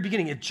to the very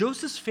beginning. If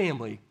Joseph's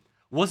family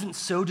wasn't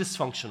so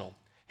dysfunctional,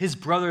 his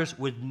brothers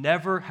would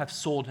never have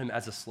sold him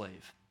as a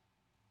slave.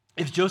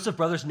 If Joseph's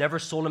brothers never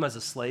sold him as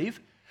a slave,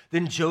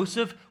 then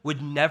Joseph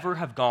would never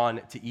have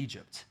gone to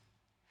Egypt.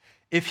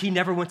 If he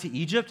never went to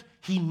Egypt,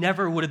 he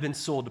never would have been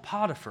sold to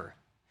Potiphar.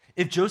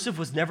 If Joseph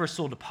was never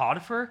sold to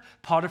Potiphar,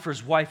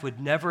 Potiphar's wife would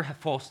never have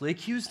falsely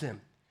accused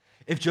him.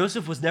 If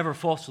Joseph was never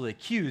falsely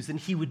accused, then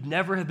he would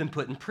never have been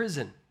put in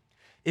prison.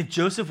 If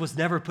Joseph was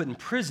never put in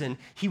prison,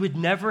 he would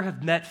never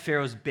have met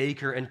Pharaoh's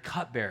baker and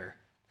cupbearer.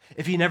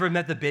 If he never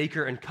met the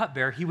baker and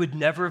cupbearer, he would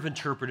never have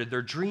interpreted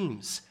their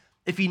dreams.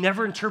 If he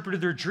never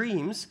interpreted their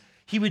dreams,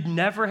 he would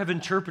never have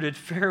interpreted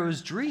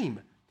Pharaoh's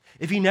dream.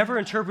 If he never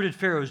interpreted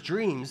Pharaoh's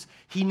dreams,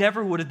 he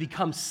never would have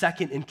become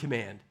second in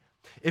command.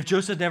 If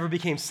Joseph never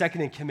became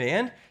second in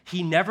command,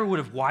 he never would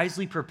have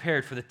wisely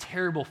prepared for the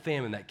terrible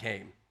famine that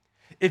came.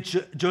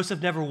 If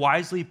Joseph never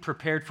wisely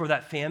prepared for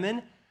that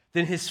famine,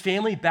 then his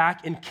family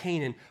back in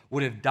Canaan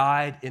would have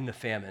died in the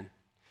famine.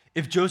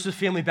 If Joseph's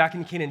family back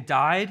in Canaan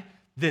died,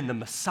 then the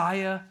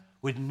Messiah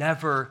would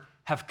never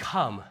have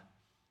come.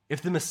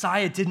 If the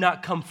Messiah did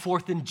not come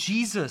forth, then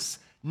Jesus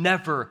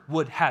never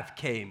would have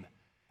came.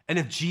 And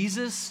if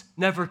Jesus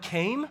never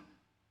came,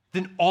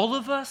 then all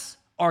of us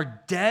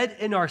are dead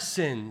in our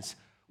sins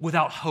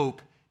without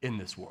hope in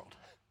this world.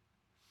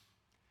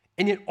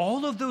 And yet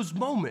all of those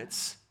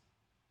moments,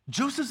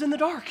 Joseph's in the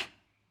dark.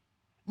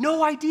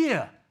 No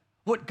idea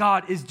what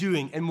God is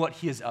doing and what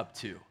he is up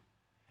to.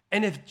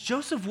 And if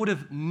Joseph would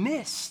have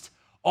missed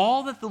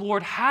all that the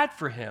Lord had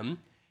for him,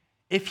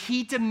 if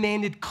he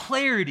demanded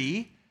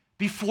clarity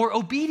before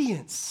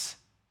obedience.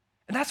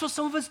 And that's what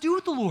some of us do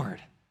with the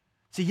Lord.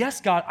 Say,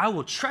 yes, God, I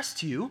will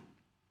trust you.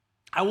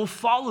 I will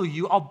follow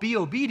you. I'll be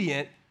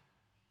obedient.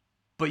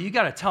 But you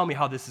got to tell me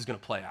how this is going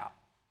to play out.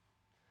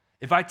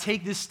 If I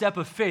take this step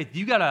of faith,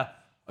 you got to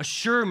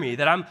assure me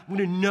that I'm going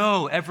to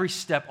know every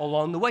step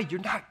along the way.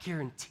 You're not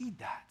guaranteed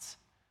that.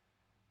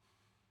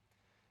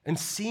 And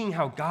seeing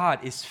how God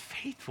is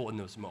faithful in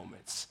those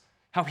moments,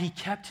 how he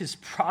kept his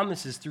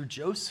promises through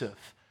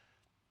Joseph,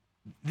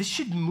 this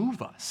should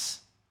move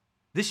us.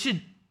 It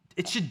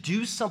should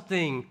do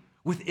something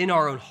within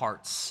our own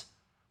hearts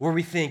where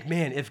we think,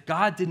 man, if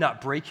God did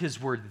not break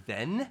his word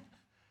then,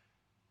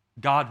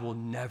 God will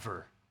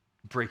never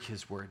break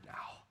his word now.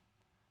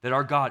 That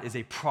our God is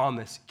a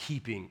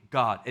promise-keeping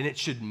God. And it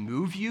should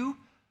move you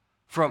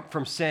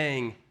from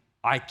saying,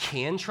 I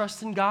can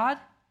trust in God,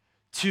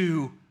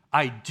 to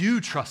I do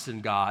trust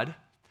in God,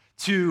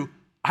 to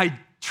I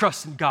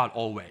trust in God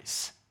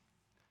always.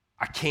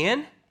 I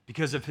can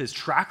because of his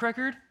track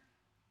record.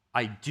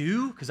 I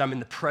do because I'm in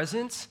the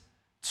present,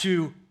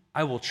 to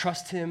I will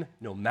trust him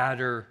no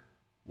matter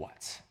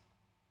what.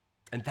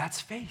 And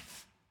that's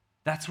faith.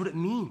 That's what it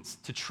means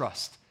to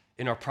trust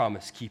in our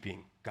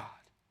promise-keeping God.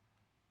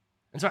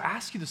 And so I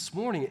ask you this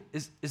morning,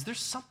 is there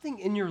something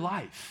in your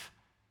life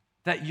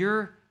that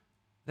you're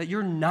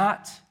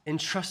not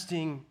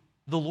entrusting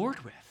the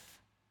Lord with?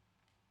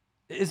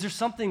 Is there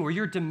something where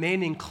you're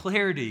demanding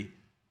clarity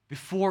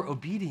before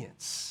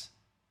obedience?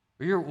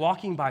 Where you're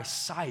walking by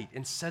sight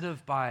instead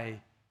of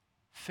by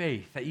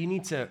faith, that you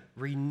need to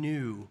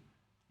renew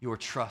your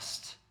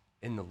trust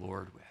in the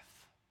Lord with?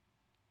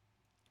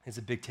 It's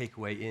a big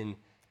takeaway in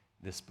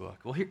this book.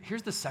 Well,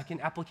 here's the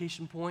second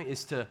application point,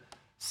 is to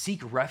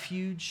seek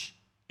refuge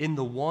in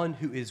the one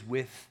who is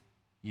with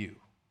you.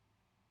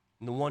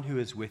 In the one who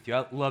is with you.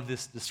 I love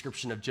this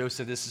description of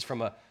Joseph. This is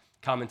from a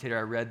commentator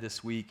I read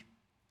this week.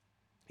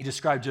 He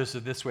described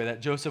Joseph this way,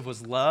 that Joseph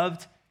was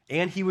loved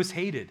and he was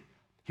hated.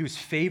 He was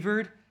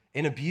favored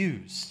and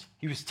abused.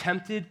 He was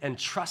tempted and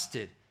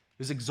trusted. He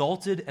was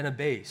exalted and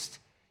abased.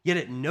 Yet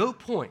at no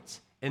point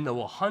in the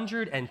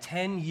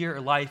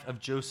 110-year life of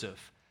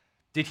Joseph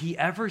did he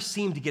ever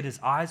seem to get his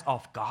eyes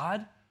off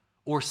God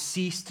or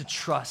cease to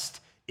trust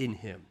in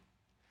him.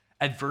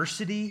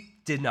 Adversity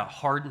did not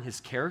harden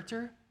his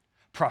character.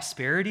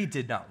 Prosperity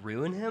did not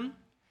ruin him.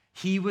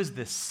 He was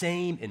the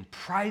same in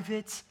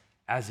private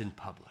as in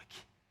public.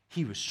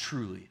 He was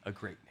truly a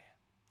great man.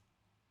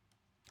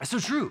 That's so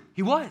true.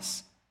 He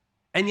was.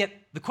 And yet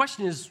the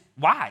question is,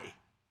 why?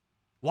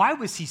 Why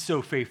was he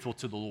so faithful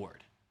to the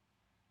Lord?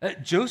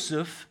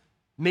 Joseph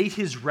made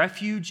his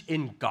refuge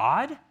in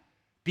God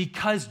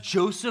because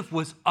Joseph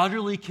was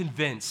utterly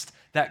convinced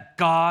that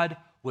God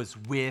was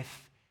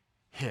with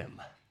him.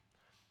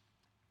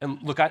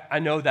 And look, I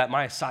know that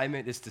my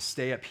assignment is to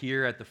stay up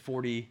here at the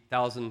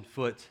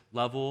 40,000-foot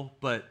level,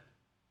 but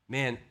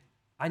man,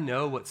 I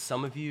know what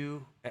some of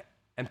you,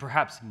 and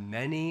perhaps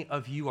many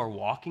of you, are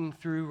walking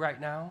through right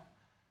now,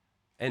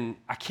 and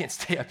I can't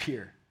stay up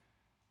here.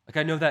 Like,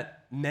 I know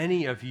that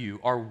many of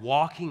you are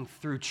walking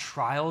through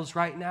trials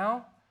right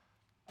now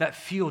that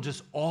feel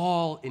just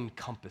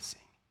all-encompassing.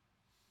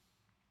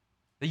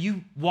 That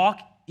you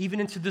walk even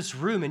into this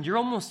room and you're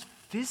almost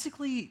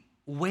physically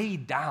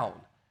weighed down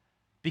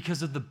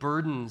because of the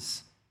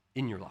burdens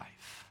in your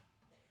life.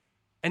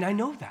 And I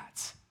know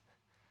that.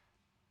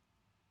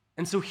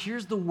 And so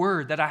here's the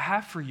word that I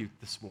have for you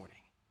this morning.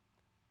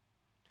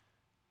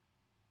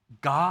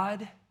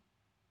 God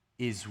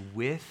is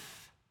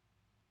with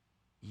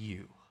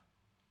you.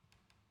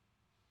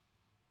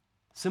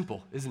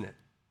 Simple, isn't it?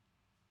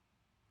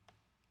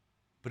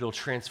 But it'll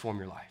transform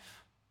your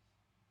life.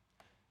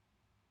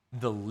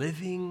 The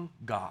living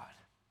God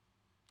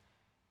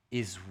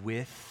is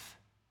with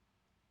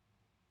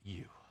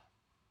you.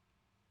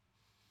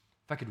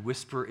 If I could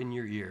whisper in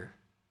your ear,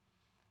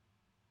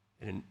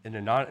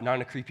 not in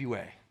a creepy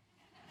way,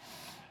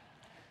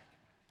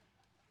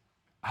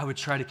 I would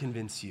try to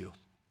convince you,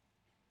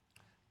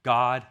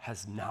 God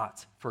has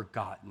not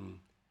forgotten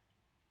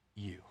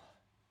you.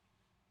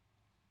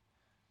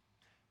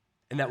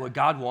 And that what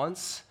God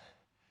wants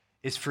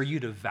is for you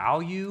to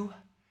value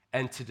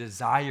and to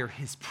desire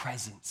his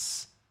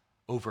presence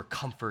over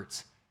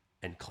comfort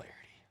and clarity.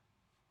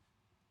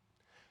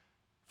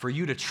 For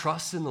you to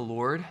trust in the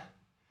Lord,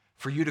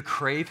 for you to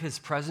crave his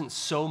presence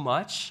so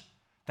much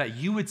that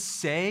you would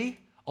say,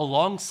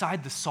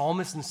 alongside the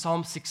psalmist in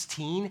Psalm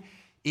 16,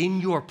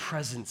 in your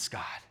presence,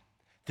 God,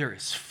 there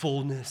is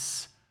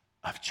fullness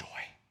of joy.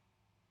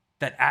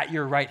 That at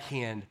your right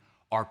hand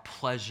are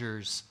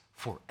pleasures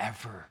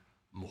forevermore.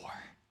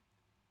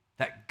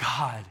 That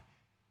God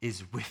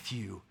is with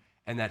you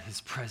and that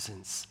his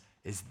presence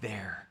is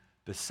there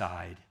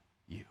beside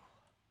you.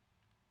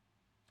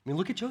 I mean,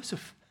 look at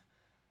Joseph.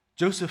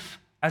 Joseph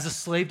as a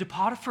slave to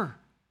Potiphar.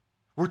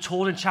 We're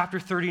told in chapter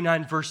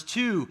 39, verse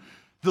 2,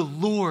 the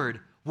Lord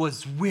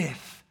was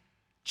with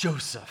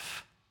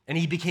Joseph, and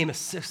he became a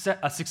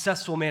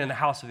successful man in the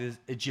house of his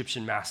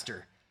Egyptian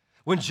master.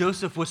 When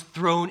Joseph was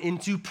thrown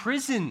into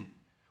prison,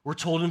 we're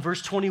told in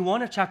verse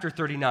 21 of chapter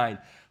 39,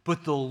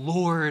 but the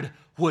Lord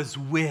was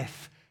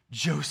with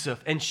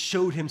Joseph and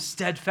showed him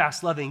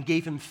steadfast love and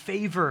gave him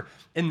favor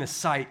in the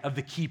sight of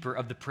the keeper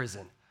of the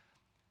prison.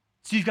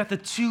 So you've got the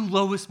two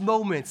lowest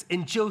moments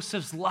in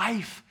Joseph's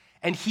life,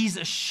 and he's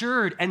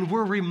assured, and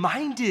we're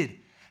reminded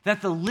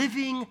that the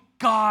living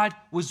God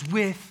was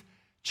with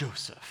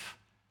Joseph,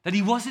 that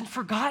he wasn't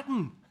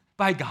forgotten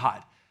by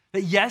God,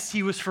 that yes,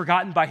 he was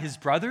forgotten by his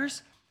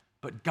brothers,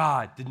 but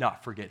God did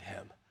not forget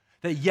him.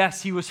 That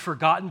yes, he was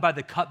forgotten by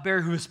the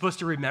cupbearer who was supposed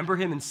to remember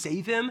him and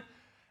save him,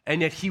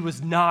 and yet he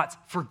was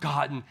not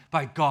forgotten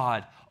by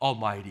God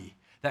Almighty.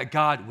 That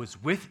God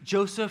was with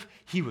Joseph,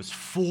 he was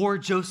for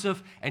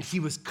Joseph, and he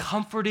was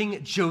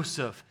comforting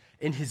Joseph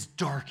in his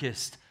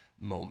darkest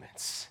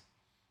moments.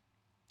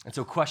 And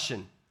so,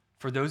 question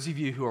for those of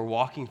you who are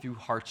walking through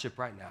hardship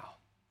right now: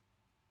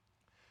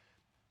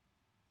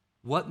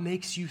 what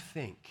makes you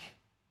think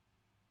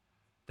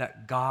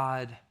that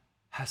God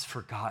has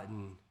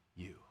forgotten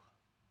you?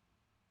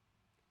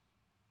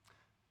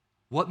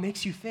 What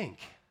makes you think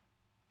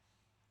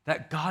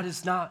that God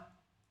is not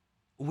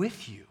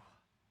with you?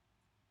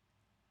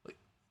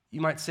 You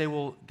might say,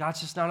 well,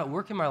 God's just not at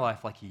work in my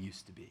life like he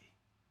used to be.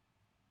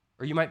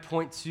 Or you might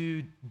point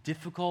to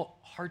difficult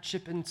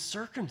hardship and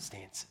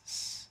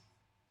circumstances.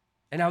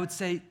 And I would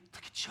say,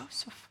 look at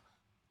Joseph.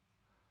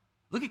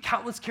 Look at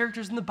countless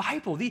characters in the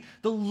Bible, the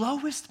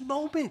lowest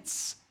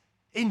moments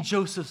in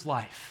Joseph's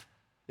life.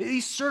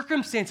 These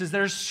circumstances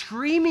that are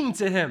screaming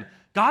to him,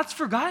 God's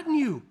forgotten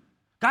you.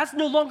 God's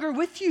no longer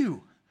with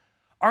you,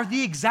 are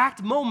the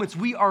exact moments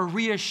we are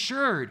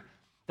reassured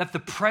that the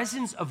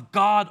presence of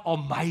God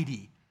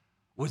Almighty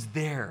was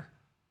there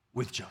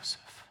with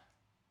Joseph.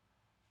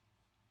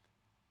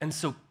 And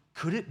so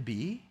could it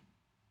be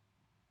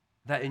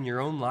that in your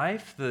own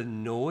life, the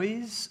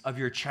noise of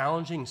your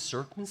challenging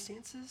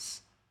circumstances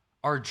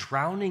are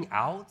drowning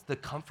out the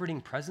comforting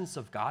presence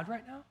of God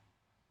right now?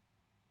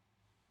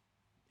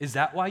 Is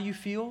that why you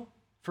feel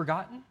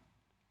forgotten?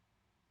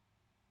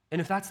 And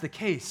if that's the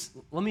case,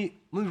 let me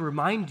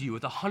remind you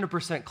with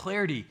 100%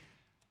 clarity,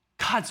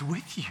 God's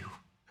with you.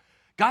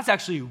 God's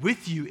actually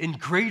with you in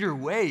greater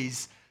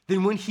ways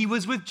than when he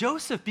was with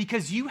Joseph,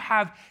 because you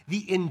have the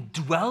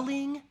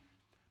indwelling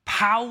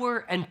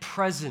power and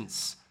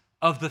presence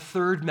of the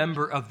third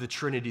member of the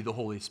Trinity, the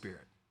Holy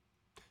Spirit,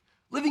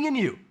 living in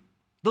you.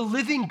 The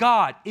living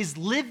God is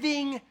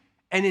living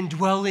and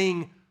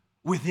indwelling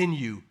within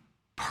you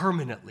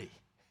permanently.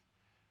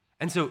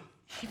 And so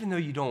even though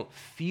you don't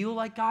feel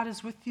like God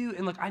is with you,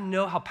 and look, I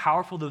know how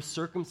powerful those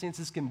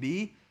circumstances can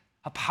be,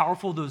 how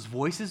powerful those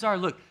voices are.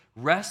 Look,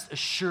 rest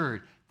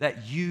assured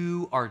that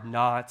you are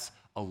not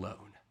alone.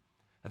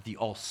 That the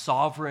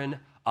all-sovereign,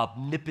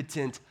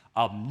 omnipotent,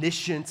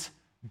 omniscient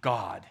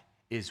God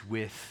is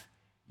with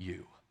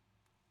you.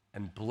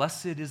 And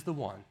blessed is the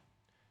one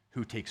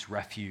who takes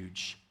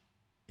refuge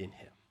in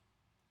him.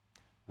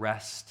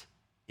 Rest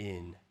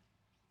in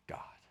God.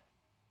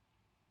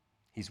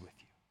 He's with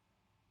you.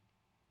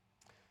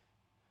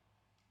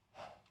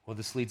 Well,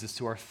 this leads us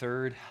to our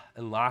third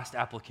and last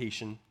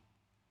application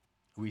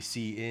we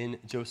see in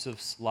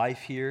Joseph's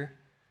life here.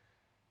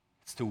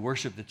 It's to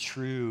worship the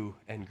true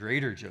and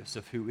greater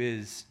Joseph, who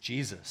is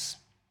Jesus.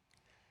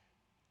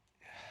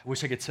 I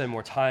wish I could spend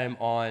more time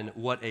on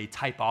what a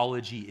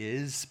typology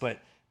is, but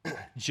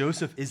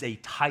Joseph is a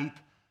type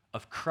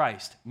of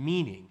Christ,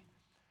 meaning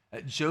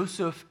that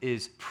Joseph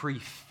is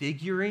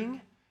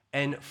prefiguring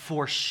and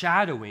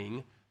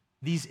foreshadowing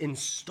these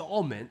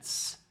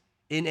installments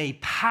in a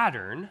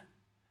pattern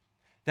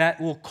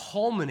that will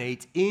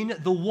culminate in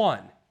the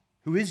one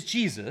who is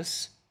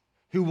Jesus,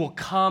 who will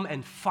come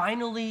and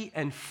finally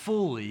and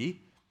fully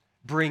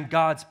bring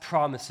God's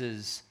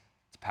promises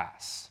to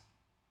pass.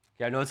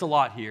 Okay, I know it's a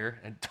lot here,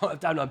 and don't have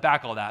time to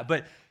unpack all that,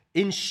 but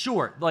in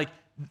short,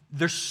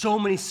 there's so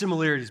many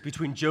similarities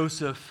between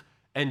Joseph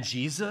and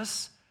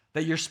Jesus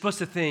that you're supposed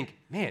to think,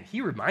 man, he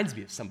reminds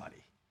me of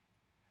somebody.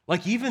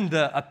 Like even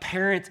the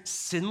apparent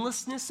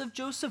sinlessness of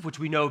Joseph, which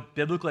we know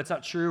biblically, it's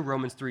not true.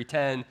 Romans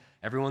 3:10,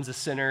 everyone's a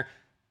sinner.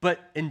 But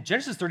in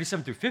Genesis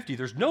 37 through 50,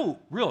 there's no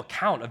real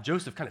account of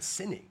Joseph kind of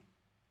sinning,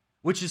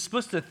 which is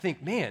supposed to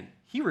think, man,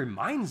 he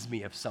reminds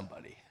me of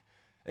somebody.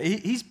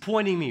 He's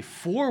pointing me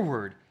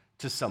forward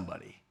to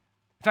somebody.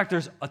 In fact,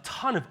 there's a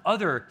ton of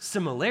other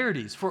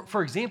similarities.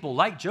 For example,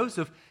 like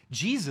Joseph,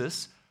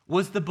 Jesus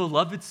was the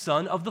beloved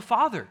son of the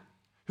Father,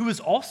 who was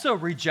also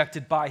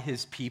rejected by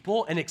his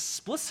people and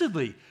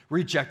explicitly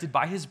rejected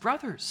by his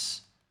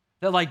brothers.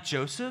 That like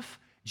Joseph,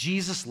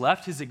 Jesus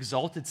left his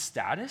exalted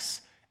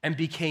status and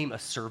became a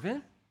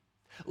servant.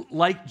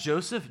 Like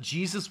Joseph,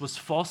 Jesus was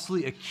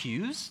falsely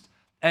accused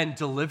and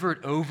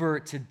delivered over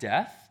to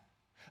death.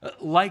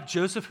 Like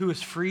Joseph, who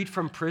was freed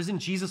from prison,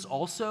 Jesus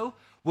also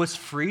was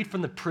freed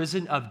from the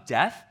prison of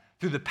death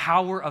through the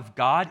power of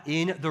God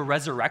in the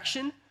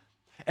resurrection.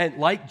 And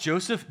like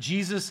Joseph,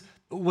 Jesus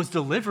was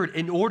delivered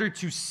in order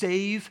to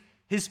save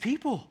his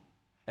people.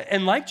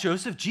 And like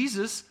Joseph,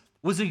 Jesus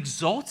was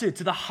exalted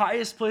to the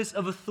highest place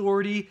of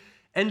authority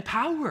and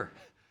power.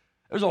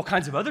 There's all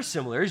kinds of other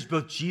similarities.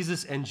 Both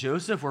Jesus and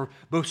Joseph were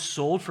both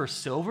sold for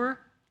silver,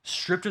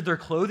 stripped of their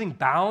clothing,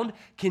 bound,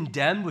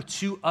 condemned with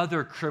two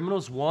other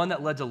criminals, one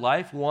that led to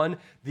life, one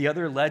the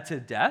other led to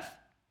death.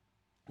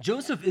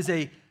 Joseph is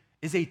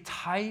a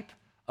type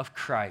of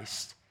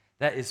Christ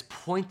that is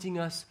pointing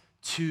us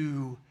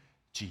to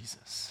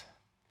Jesus.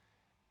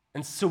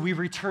 And so we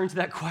return to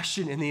that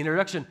question in the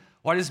introduction.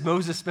 Why does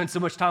Moses spend so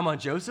much time on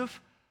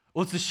Joseph?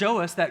 Well, it's to show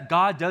us that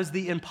God does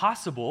the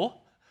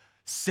impossible.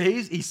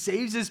 He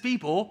saves his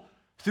people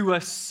through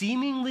a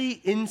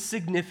seemingly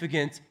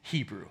insignificant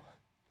Hebrew.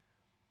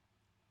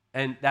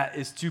 And that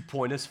is to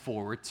point us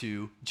forward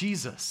to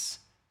Jesus.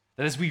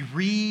 That as we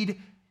read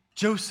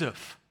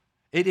Joseph,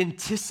 it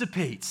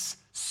anticipates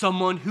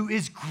someone who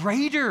is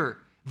greater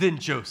than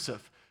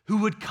Joseph, who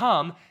would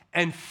come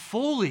and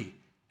fully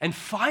and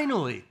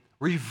finally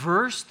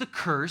reverse the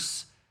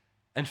curse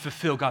and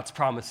fulfill God's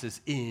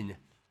promises in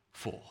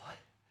full.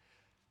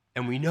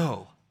 And we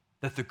know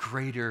that the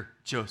greater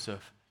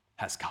Joseph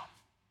has come.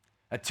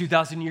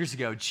 2,000 years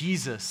ago,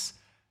 Jesus,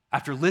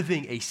 after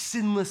living a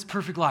sinless,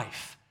 perfect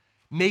life,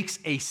 makes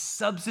a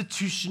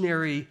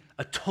substitutionary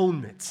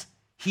atonement.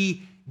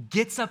 He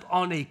gets up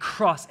on a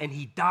cross and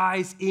he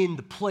dies in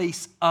the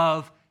place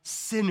of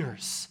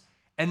sinners.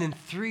 And then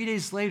 3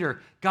 days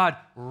later, God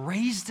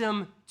raised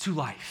him to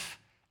life.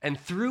 And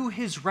through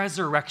his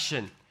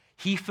resurrection,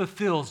 he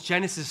fulfills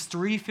Genesis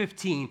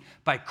 3:15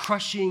 by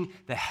crushing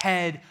the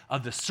head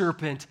of the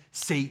serpent,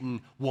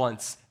 Satan,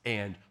 once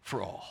and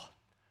for all.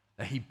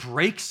 That he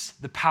breaks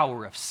the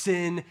power of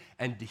sin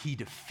and he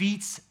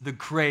defeats the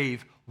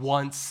grave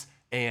once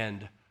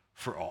and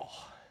for all.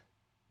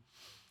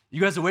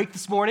 You guys awake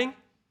this morning?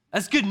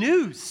 That's good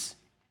news.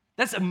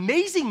 That's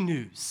amazing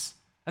news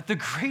that the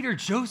greater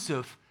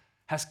Joseph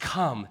has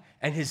come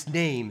and his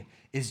name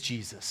is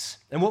Jesus.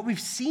 And what we've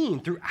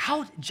seen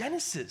throughout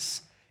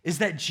Genesis is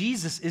that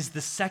Jesus is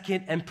the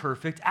second and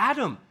perfect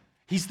Adam.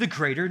 He's the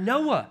greater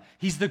Noah.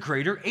 He's the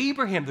greater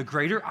Abraham, the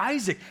greater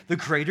Isaac, the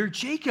greater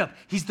Jacob.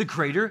 He's the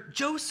greater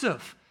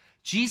Joseph.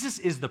 Jesus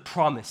is the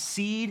promised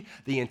seed,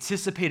 the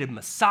anticipated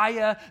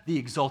Messiah, the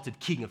exalted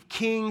King of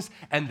Kings,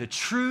 and the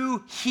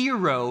true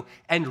hero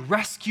and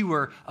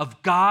rescuer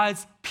of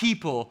God's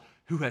people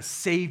who has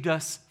saved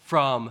us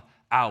from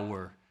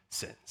our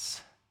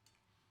sins.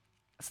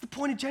 That's the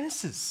point of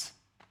Genesis.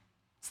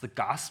 It's the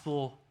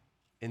gospel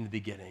in the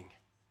beginning,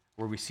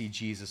 where we see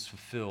Jesus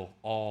fulfill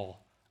all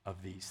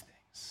of these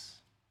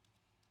things.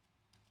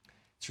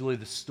 It's really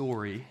the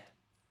story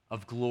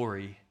of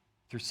glory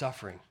through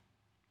suffering,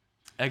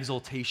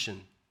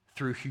 exaltation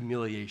through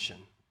humiliation.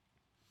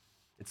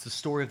 It's the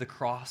story of the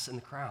cross and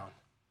the crown,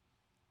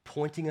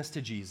 pointing us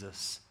to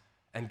Jesus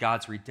and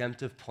God's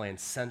redemptive plan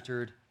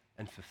centered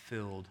and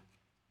fulfilled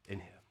in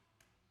him.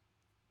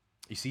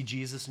 You see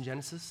Jesus in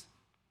Genesis?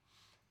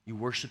 You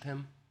worship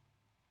him?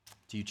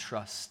 Do you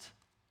trust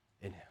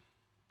in him?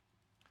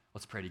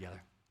 Let's pray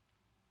together.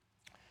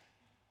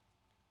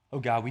 Oh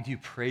God, we do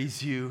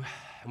praise you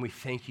and we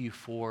thank you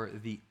for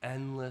the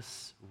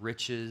endless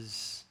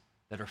riches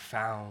that are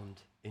found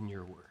in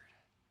your word.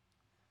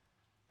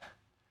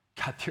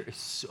 God, there is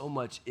so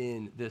much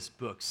in this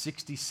book,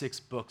 66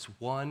 books,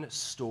 one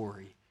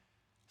story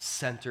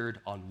centered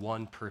on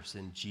one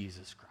person,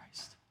 Jesus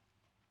Christ.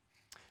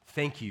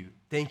 Thank you,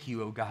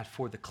 oh God,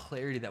 for the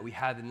clarity that we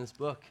have in this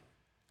book.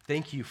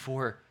 Thank you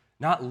for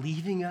not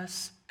leaving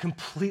us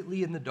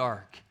completely in the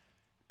dark,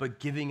 but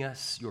giving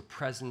us your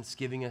presence,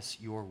 giving us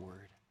your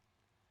word.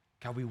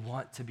 God, we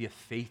want to be a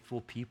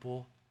faithful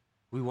people.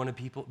 We want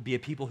to be a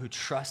people who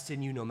trust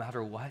in you no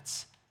matter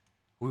what.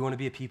 We want to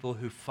be a people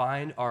who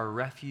find our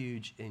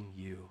refuge in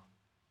you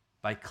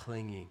by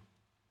clinging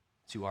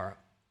to our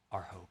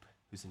hope,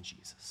 who's in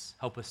Jesus.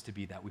 Help us to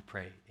be that, we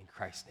pray in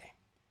Christ's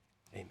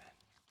name. Amen.